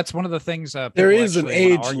 That's one of the things. There is an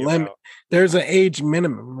age limit. About. There's an age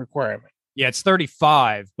minimum requirement. Yeah, it's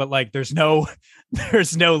 35, but like there's no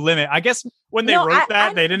limit. I guess when they wrote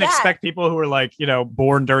that, they didn't expect people who were like,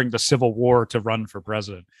 born during the Civil War to run for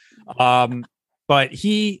president. But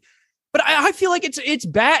I feel like it's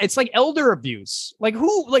bad. It's like elder abuse. Like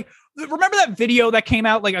remember that video that came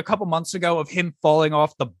out like a couple months ago of him falling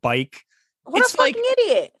off the bike? What a fucking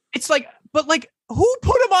idiot. It's like, but like who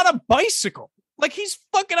put him on a bicycle? Like he's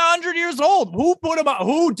fucking 100 years old. Who put him on?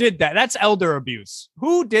 Who did that? That's elder abuse.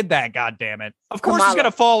 Who did that? God damn it. Of course he's going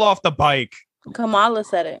to fall off the bike. Kamala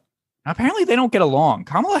said it. Apparently they don't get along.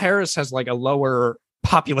 Kamala Harris has like a lower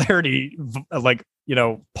popularity,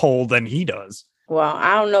 poll than he does. Well,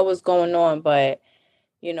 I don't know what's going on, but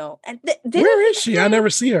and where is she? I never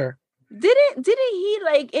see her. Didn't he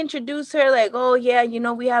like introduce her like, oh yeah,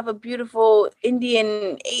 we have a beautiful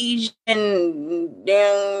Indian Asian, and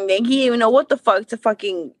he didn't even know what the fuck to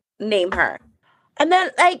fucking name her. And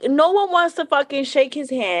then like no one wants to fucking shake his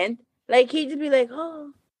hand. Like he'd just be like,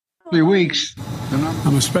 oh. 3 weeks.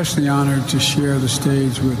 I'm especially honored to share the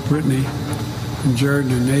stage with Brittany and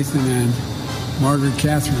Jordan and Nathan and Margaret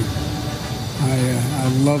Catherine. I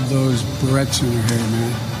love those barrettes in her hair,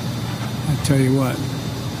 man. I tell you what.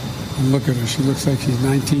 Look at her. She looks like she's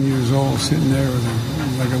 19 years old, sitting there with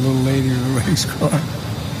her, like a little lady in a race car.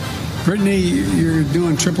 Brittany, you're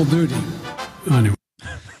doing triple duty. Anyway.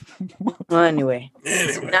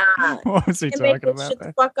 Nah. What was he talking about? Shut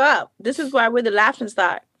the fuck up. This is why we're the laughing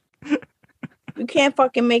stock. You can't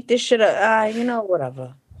fucking make this shit up.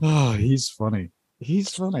 Whatever. Oh, he's funny.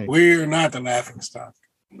 We're not the laughing stock.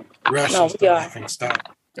 Russia's the laughing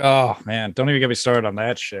stock. Oh man, don't even get me started on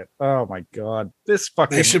that shit. Oh my god. This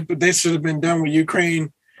fucking they should have been done with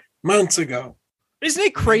Ukraine months ago. Isn't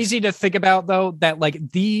it crazy to think about though that like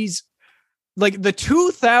these like the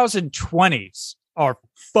 2020s are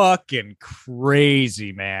fucking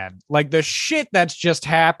crazy, man. Like the shit that's just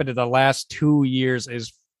happened in the last 2 years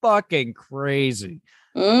is fucking crazy.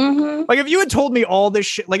 Mm-hmm. Like if you had told me all this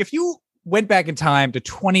shit, like if you went back in time to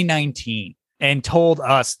 2019 and told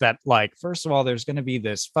us that, like, first of all, there's going to be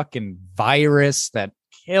this fucking virus that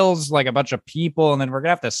kills like a bunch of people, and then we're going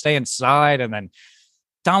to have to stay inside, and then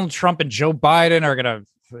Donald Trump and Joe Biden are going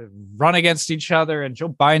to run against each other, and Joe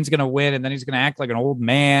Biden's going to win, and then he's going to act like an old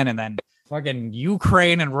man, and then fucking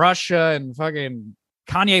Ukraine and Russia and fucking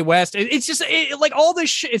Kanye West. It's just like all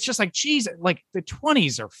this shit. It's just like, geez, like the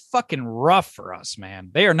 20s are fucking rough for us,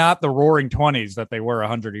 man. They are not the roaring 20s that they were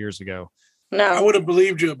 100 years ago. No, I would have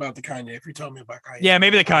believed you about the Kanye if you told me about Kanye. Yeah,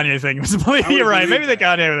 maybe the Kanye thing was. You're right. Maybe the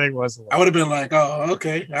Kanye thing was. I would have been like, oh,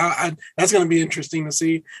 okay, that's going to be interesting to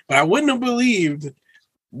see. But I wouldn't have believed.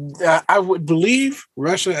 I would believe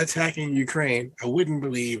Russia attacking Ukraine. I wouldn't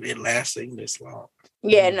believe it lasting this long.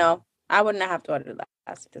 Yeah, no, I wouldn't have thought it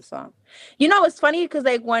lasted this long. It's funny because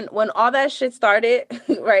like when all that shit started,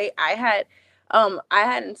 right? I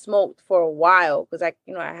hadn't smoked for a while because I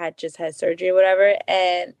had just had surgery or whatever,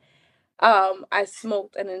 and I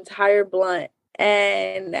smoked an entire blunt,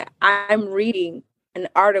 and I'm reading an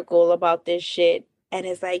article about this shit, and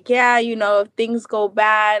it's like, yeah, if things go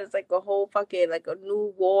bad, it's like a whole fucking like a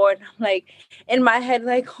new war, and I'm like in my head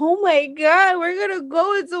like, oh my god, we're gonna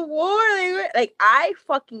go into war, like I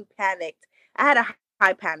fucking panicked. I had a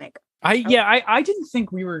high panic. I didn't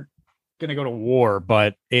think we were gonna go to war,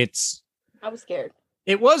 but I was scared.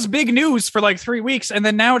 It was big news for like 3 weeks, and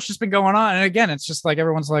then now it's just been going on. And again, it's just like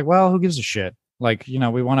everyone's like, well, who gives a shit? Like,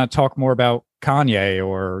 we want to talk more about Kanye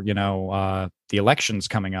or, the elections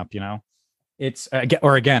coming up, it's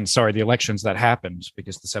sorry, the elections that happened,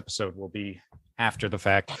 because this episode will be after the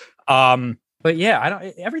fact. But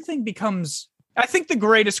yeah, everything becomes, I think the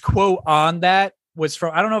greatest quote on that was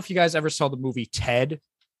from, I don't know if you guys ever saw the movie Ted.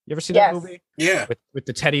 You ever see that movie? Yeah. With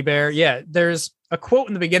the teddy bear. Yeah. There's a quote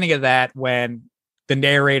in the beginning of that when the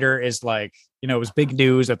narrator is like, you know, it was big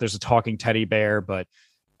news that there's a talking teddy bear, but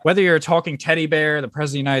whether you're a talking teddy bear, the president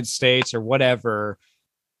of the United States, or whatever,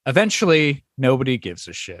 eventually nobody gives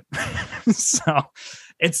a shit. So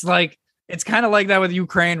it's like, it's kind of like that with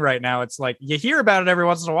Ukraine right now. It's like you hear about it every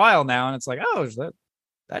once in a while now, and it's like, oh, is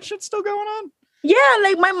that shit still going on? Yeah,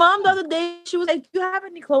 like my mom the other day, she was like, "Do you have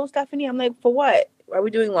any clothes, Stephanie?" I'm like, "For what? Are we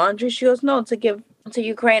doing laundry?" She goes, "No, to give to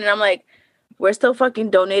Ukraine." And I'm like, "We're still fucking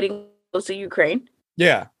donating clothes to Ukraine?"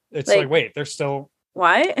 Yeah, it's like wait, they're still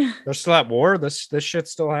what? They're still at war. This shit's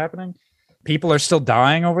still happening. People are still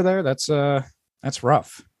dying over there. That's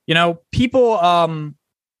rough. You know, people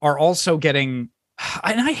are also getting,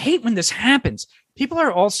 and I hate when this happens. People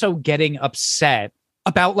are also getting upset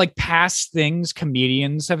about like past things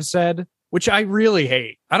comedians have said, which I really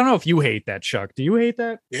hate. I don't know if you hate that, Chuck. Do you hate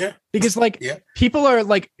that? Yeah. Because like people are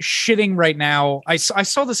like shitting right now. I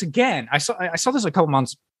saw this again. I saw this a couple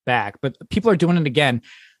months back, but people are doing it again.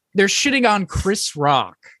 They're shitting on Chris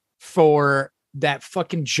Rock for that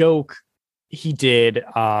fucking joke he did.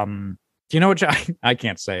 Do you know what I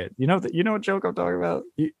can't say it. You know what joke I'm talking about?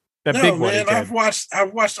 That no, big one. Man, I've watched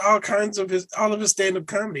all of his stand-up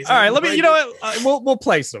comedies. All right, let me. You know what? We'll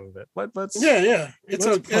play some of it. Let's. Yeah. It's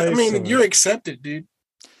okay. I mean, you're accepted, dude.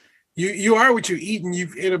 You are what you eat, and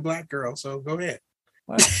you've ate a black girl. So go ahead.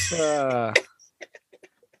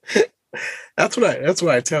 That's what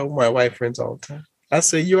I tell my white friends all the time. I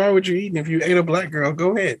say, you are what you eat, and if you ate a black girl,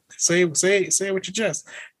 go ahead. Say it with your chest.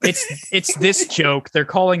 It's this joke. They're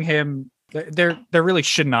calling him. They're really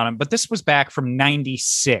shitting on him, but this was back from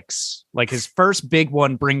 '96, like his first big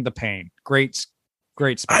one. Bring the Pain. Great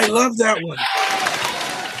special. I love that one.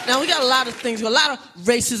 Now we got a lot of things, a lot of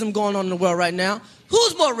racism going on in the world right now.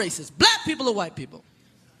 Who's more racist, black people or white people?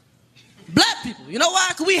 Black people. You know why?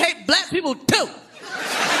 Because we hate black people too.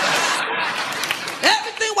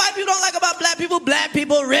 Everything white people don't like about black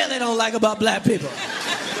people really don't like about black people.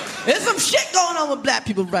 There's some shit going on with black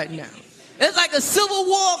people right now. It's like a civil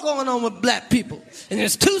war going on with black people. And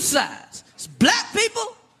there's two sides. It's black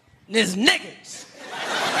people and there's niggas.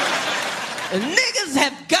 And niggas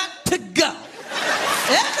have got to go.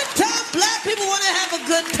 Every time black people want to have a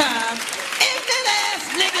good time, ignorant ass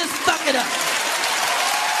niggas fuck it up.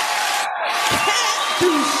 Can't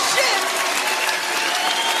do shit.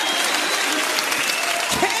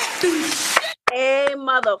 Can't do shit. Hey,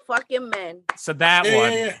 motherfucking man. So that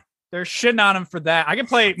one. Yeah. They're shitting on him for that. I can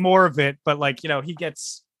play more of it, but like, you know, he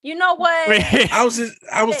gets. You know what? I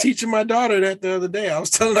was teaching my daughter that the other day. I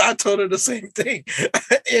told her the same thing,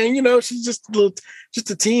 and you know, she's just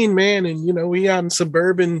a teen, man, and you know, we out in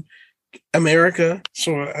suburban America.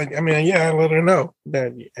 So I mean, yeah, I let her know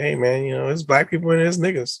that, hey, man, you know, it's black people and it's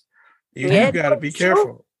niggas. You gotta be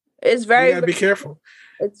careful. It's very. You gotta be careful.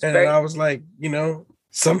 I was like, you know,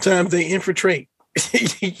 sometimes they infiltrate.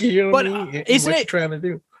 You know what I mean? Isn't it trying to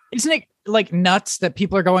do? Isn't it like nuts that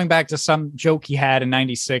people are going back to some joke he had in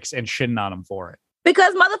 '96 and shitting on him for it?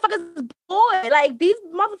 Because motherfuckers is bored. Like, these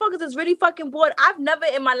motherfuckers is really fucking bored. I've never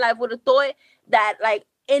in my life would have thought that, like,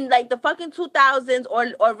 in like the fucking 2000s,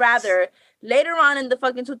 or rather later on in the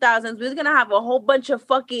fucking 2000s, we was gonna have a whole bunch of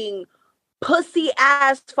fucking pussy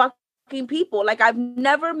ass fucking people. Like, I've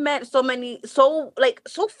never met so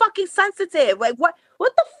fucking sensitive. Like, what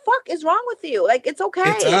the fuck is wrong with you? Like, it's okay.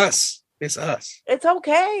 It's us. It's us. It's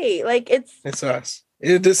okay. Like, it's us.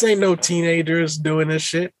 This ain't no teenagers doing this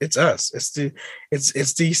shit. It's us. It's the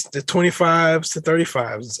 25s to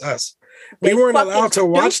 35s. It's us. We weren't allowed to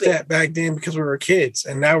watch that back then because we were kids,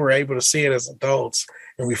 and now we're able to see it as adults,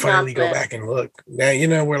 and we finally go back and look. Now, you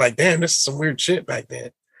know, we're like, damn, this is some weird shit back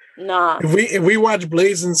then. Nah. If we watch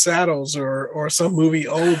Blazing Saddles or some movie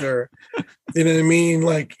older, you know what I mean?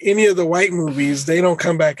 Like any of the white movies, they don't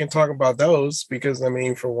come back and talk about those because, I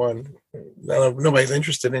mean, for one, nobody's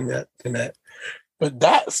interested in that. But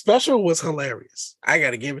that special was hilarious. I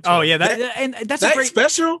got to give it to you. Oh, yeah. That's that a great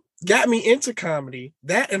special got me into comedy.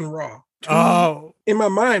 That and Raw. In my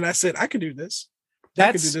mind, I said, I could do this.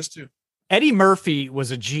 I could do this too. Eddie Murphy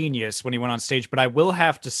was a genius when he went on stage, but I will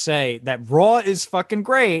have to say that Raw is fucking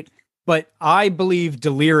great, but I believe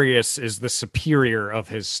Delirious is the superior of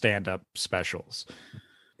his stand-up specials.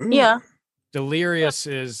 Yeah. Delirious,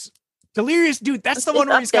 dude, that's the one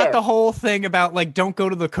where he's got the whole thing about, like, don't go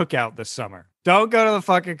to the cookout this summer. Don't go to the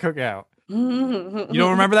fucking cookout. You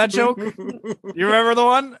don't remember that joke? You remember the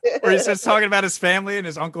one where he starts talking about his family and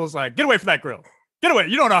his uncle's like, "Get away from that grill. Get away.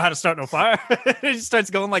 You don't know how to start no fire." He starts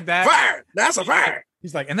going like that. Fire! That's a fire.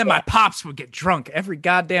 He's like, and then my pops would get drunk every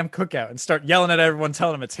goddamn cookout and start yelling at everyone,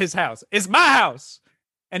 telling them it's his house. It's my house.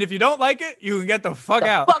 And if you don't like it, you can get the fuck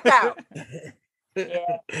out. Fuck out.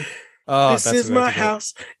 Yeah. Oh, This is my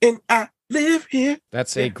house, and I live here.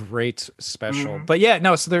 That's a great special. But yeah,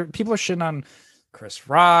 no, so there people are shitting on Chris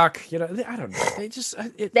Rock. You know, I don't know. They just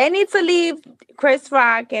They need to leave Chris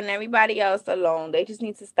Rock and everybody else alone. They just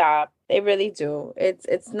need to stop. They really do.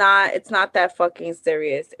 It's not that fucking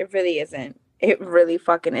serious. It really isn't. It really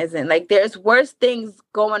fucking isn't. Like, there's worse things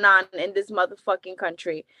going on in this motherfucking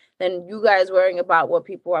country than you guys worrying about what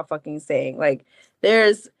people are fucking saying. Like,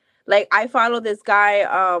 there's like, I follow this guy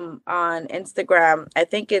on Instagram. I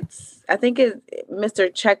think it's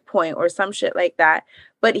Mr. Checkpoint or some shit like that.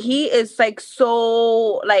 But he is like,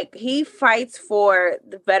 so like, he fights for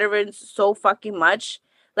the veterans so fucking much.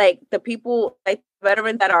 Like, the people, like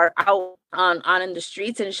veterans that are out on in the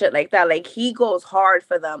streets and shit like that, like, he goes hard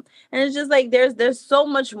for them. And it's just like, there's so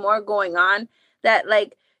much more going on that,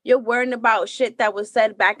 like, you're worrying about shit that was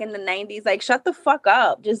said back in the 90s. Like, shut the fuck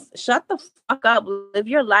up. Just shut the fuck up. Live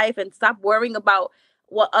your life and stop worrying about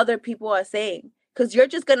what other people are saying. Because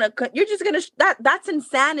that's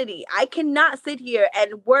insanity. I cannot sit here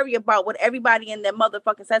and worry about what everybody in their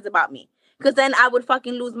motherfucking says about me. Because then I would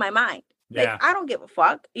fucking lose my mind. Yeah. Like, I don't give a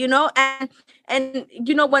fuck, you know? And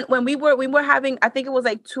you know, when we were having, I think it was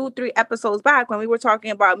like 2-3 episodes back when we were talking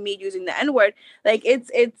about me using the N-word, like,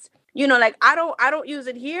 it's you know, like, I don't use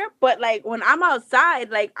it here, but like, when I'm outside,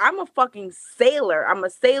 like, I'm a fucking sailor. I'm a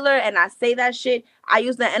sailor, and I say that shit. I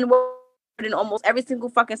use the N-word in almost every single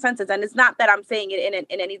fucking sentence, and it's not that I'm saying it in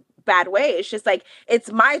any bad way. It's just like,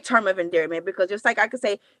 it's my term of endearment, because just like I could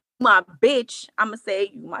say my bitch, I'm gonna say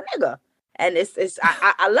you my nigga, and it's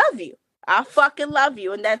I love you. I fucking love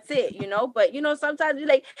you, and that's it, you know? But, you know, sometimes you're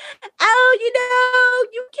like, oh, you know,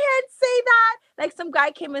 you can't say that. Like, some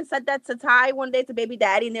guy came and said that to Ty one day, to baby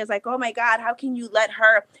daddy, and there's like, oh my God, how can you let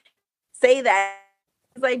her say that?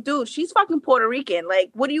 It's like, dude, she's fucking Puerto Rican.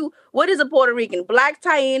 Like, what is a Puerto Rican? Black,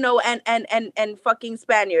 Taino, and fucking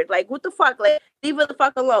Spaniard. Like, what the fuck? Like, leave her the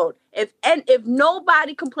fuck alone. If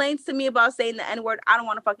nobody complains to me about saying the N-word, I don't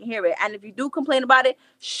want to fucking hear it. And if you do complain about it,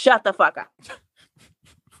 shut the fuck up.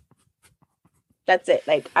 That's it.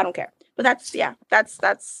 Like, I don't care. But that's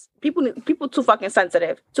people too fucking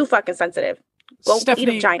sensitive. Too fucking sensitive. Go eat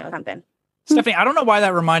a vagina or something. Stephanie, I don't know why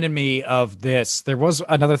that reminded me of this. There was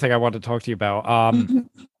another thing I wanted to talk to you about.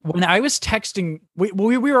 When I was texting, we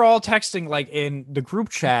were all texting, like, in the group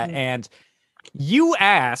chat, and you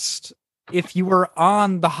asked if you were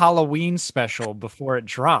on the Halloween special before it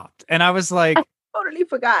dropped. And I was like, I totally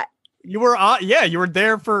forgot. You were on, yeah, you were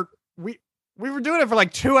there for we were doing it for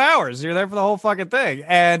like 2 hours. You're there for the whole fucking thing.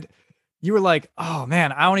 And you were like, oh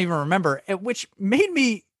man, I don't even remember. Which made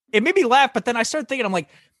me laugh. But then I started thinking, I'm like,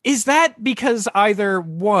 is that because either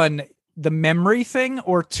one, the memory thing,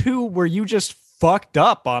 or two, were you just fucked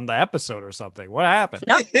up on the episode or something? What happened?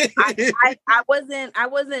 No, I didn't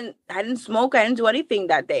smoke. I didn't do anything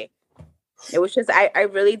that day. It was just, I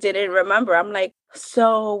really didn't remember. I'm like,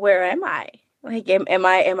 so where am I? Like, am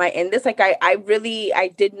I in this? Like,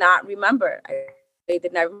 I did not remember. I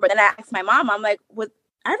did not remember. Then I asked my mom, I'm like,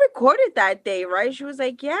 I recorded that day, right? She was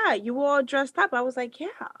like, yeah, you were all dressed up. I was like, yeah,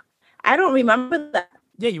 I don't remember that.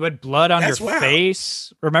 Yeah, you had blood on your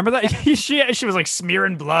face. Remember that? she was like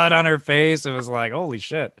smearing blood on her face. It was like, holy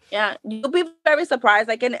shit. Yeah, you'll be very surprised.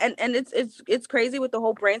 Like, and it's crazy with the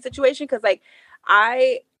whole brain situation, because like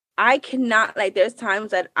I cannot, like, there's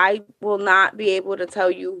times that I will not be able to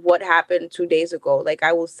tell you what happened 2 days ago. Like,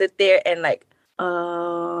 I will sit there and like,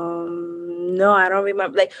 no, I don't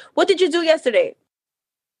remember. Like, what did you do yesterday?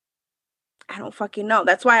 I don't fucking know.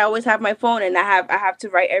 That's why I always have my phone, and I have to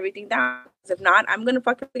write everything down. If not, I'm gonna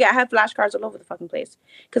fucking forget. I have flashcards all over the fucking place,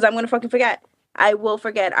 because I'm gonna fucking forget. I will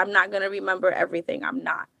forget. I'm not gonna remember everything. I'm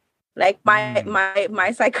not. Like,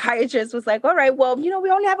 my psychiatrist was like, all right, well, you know, we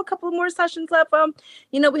only have a couple more sessions left.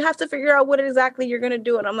 You know, we have to figure out what exactly you're gonna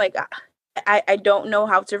do. And I'm like, I don't know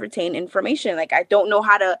how to retain information. Like, I know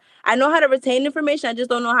how to retain information. I just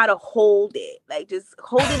don't know how to hold it. Like, just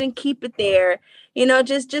hold it and keep it there. You know,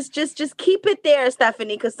 just keep it there,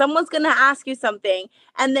 Stephanie, because someone's going to ask you something,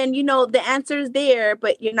 and then, you know, the answer is there,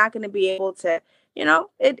 but you're not going to be able to, you know,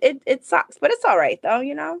 it sucks, but it's all right though.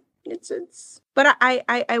 You know, but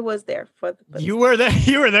I was there for you were there.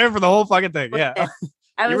 You were there for the whole fucking thing. Yeah.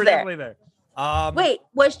 I was definitely there. Wait,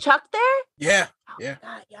 was Chuck there? Yeah. Oh, yeah.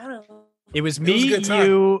 God, I don't know. It was me,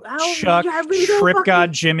 you, Chuck, really Trip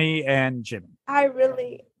God Jimmy, and Jimmy. I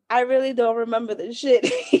really I really don't remember the shit.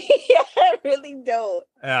 I really don't.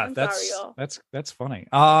 Yeah, I'm sorry, y'all. that's funny.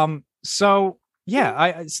 So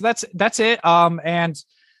yeah, so that's it. And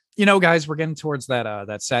you know, guys, we're getting towards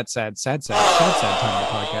that sad time of the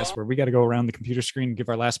podcast where we got to go around the computer screen and give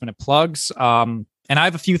our last minute plugs. And I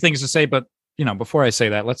have a few things to say, but you know, before I say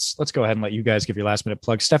that, let's go ahead and let you guys give your last minute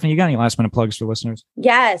plugs. Stephanie, you got any last minute plugs for listeners?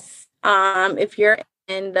 Yes. If you're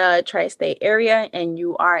in the tri-state area and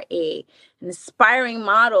you are an inspiring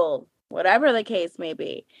model, whatever the case may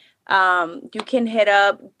be, you can hit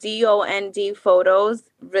up DOND Photos.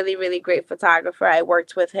 Really, really great photographer. I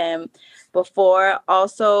worked with him before.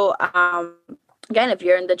 Also, again, if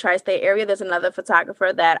you're in the tri-state area, there's another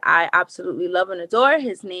photographer that I absolutely love and adore.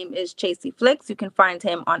 His name is Chasey Flicks. You can find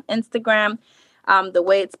him on Instagram. The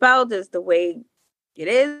way it's spelled is the way it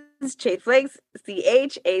is. Chasey Flicks,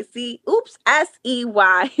 CHAC,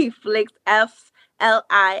 SEY, Flicks,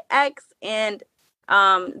 FLIX, and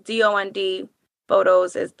DOND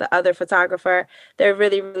Photos is the other photographer. They're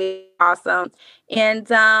really, really awesome. And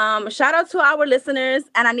shout out to our listeners.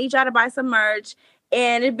 And I need y'all to buy some merch.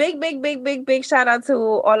 And a big shout out to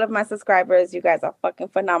all of my subscribers. You guys are fucking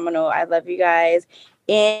phenomenal. I love you guys.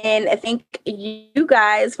 And I thank you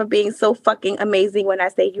guys for being so fucking amazing. When I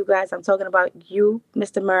say you guys, I'm talking about you,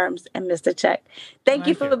 Mr. Merms and Mr. Chuck. Thank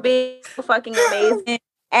you for being so fucking amazing.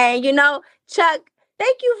 And, you know, Chuck,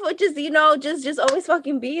 thank you for just always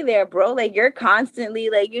fucking be there, bro. Like, you're constantly,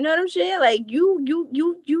 like, you know what I'm saying? Like, you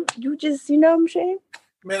just, you know what I'm saying?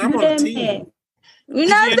 Man, I'm on the team. You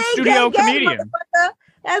know what I'm saying? Studio comedian.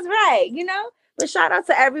 That's right, you know? But shout out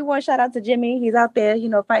to everyone. Shout out to Jimmy. He's out there, you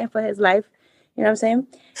know, fighting for his life. You know what I'm saying?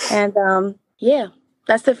 And yeah,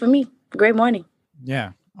 that's it for me. Great morning.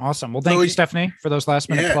 Yeah. Awesome. Well, thank you, Stephanie, for those last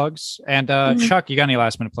minute plugs. And Chuck, you got any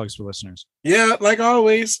last minute plugs for listeners? Yeah, like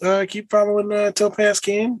always, keep following Topaz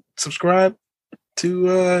Can. Subscribe to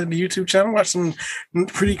the YouTube channel. Watch some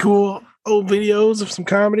pretty cool old videos of some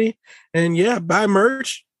comedy. And yeah, buy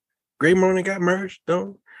merch. Great Morning got merch.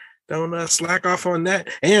 Don't slack off on that.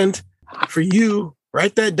 And for you,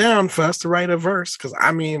 write that down for us to write a verse. Because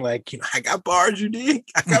I mean, like, you know, I got bars, you dig?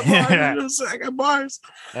 I got bars. I got bars.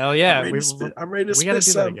 Hell yeah. I'm ready to spit. We got to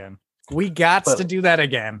do that again. We got to do that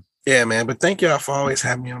again. Yeah, man. But thank y'all for always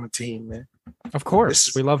having me on the team, man. Of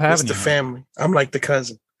course. We love having you. It's the family. I'm like the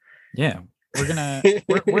cousin. Yeah.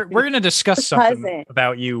 We're gonna discuss something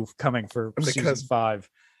about you coming for season 5.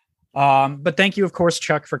 But thank you, of course,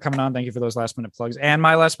 Chuck, for coming on. Thank you for those last minute plugs. And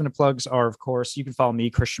my last minute plugs are, of course, you can follow me,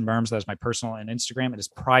 Christian Merms. That's my personal and Instagram. It is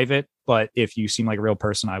private, but if you seem like a real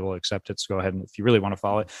person, I will accept it. So go ahead and if you really want to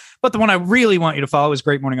follow it. But the one I really want you to follow is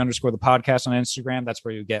Great Morning _ the podcast on Instagram. That's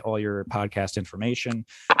where you get all your podcast information,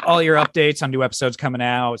 all your updates on new episodes coming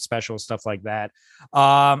out, special stuff like that.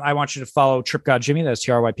 I want you to follow Trip God Jimmy. That's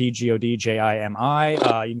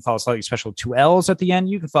TRYPGODJIMI. You can follow Slightly Special 2 L's at the end.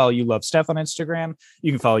 You can follow You Love Steph on Instagram.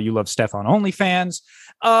 You can follow You Love Steph on OnlyFans.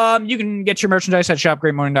 You can get your merchandise at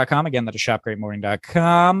shopgreatmorning.com. Again, that is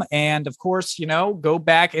shopgreatmorning.com. And of course, you know, go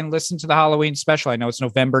back and listen to the Halloween special. I know it's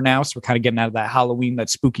November now, so we're kind of getting out of that Halloween,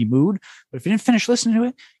 that spooky mood. But if you didn't finish listening to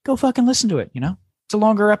it, go fucking listen to it. You know, it's a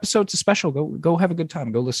longer episode. It's a special. Go have a good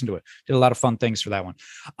time. Go listen to it. Did a lot of fun things for that one.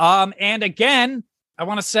 And again, I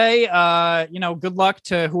want to say, you know, good luck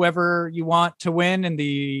to whoever you want to win in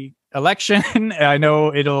the election. I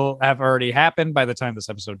know it'll have already happened by the time this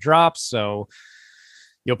episode drops, so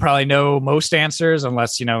you'll probably know most answers,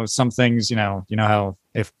 unless, you know, some things, you know how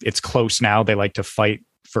if it's close now, they like to fight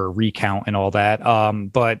for a recount and all that.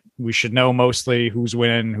 But we should know mostly who's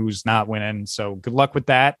winning, who's not winning. So good luck with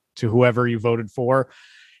that to whoever you voted for.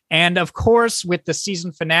 And of course, with the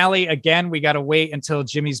season finale, again, we got to wait until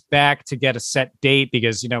Jimmy's back to get a set date,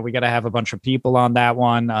 because, you know, we got to have a bunch of people on that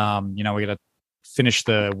one. You know, we got to finish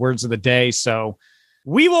the words of the day. So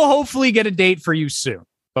we will hopefully get a date for you soon,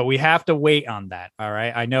 but we have to wait on that. All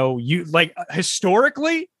right. I know you, like,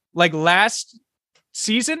 historically, like last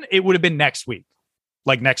season, it would have been next week.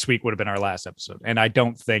 Like next week would have been our last episode. And I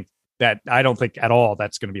don't think at all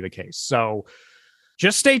that's going to be the case. So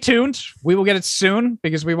just stay tuned. We will get it soon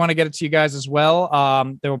because we want to get it to you guys as well.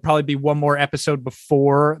 There will probably be one more episode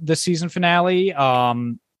before the season finale.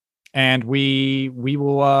 And we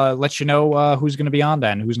will let you know who's going to be on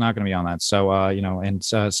that and who's not going to be on that. So, you know, and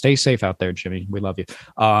stay safe out there, Jimmy. We love you.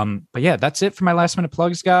 But yeah, that's it for my last minute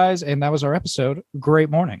plugs, guys. And that was our episode. Great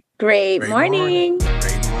morning. Great morning.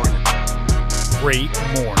 Great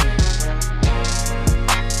morning.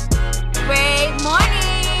 Great morning.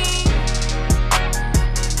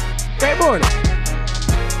 Great morning.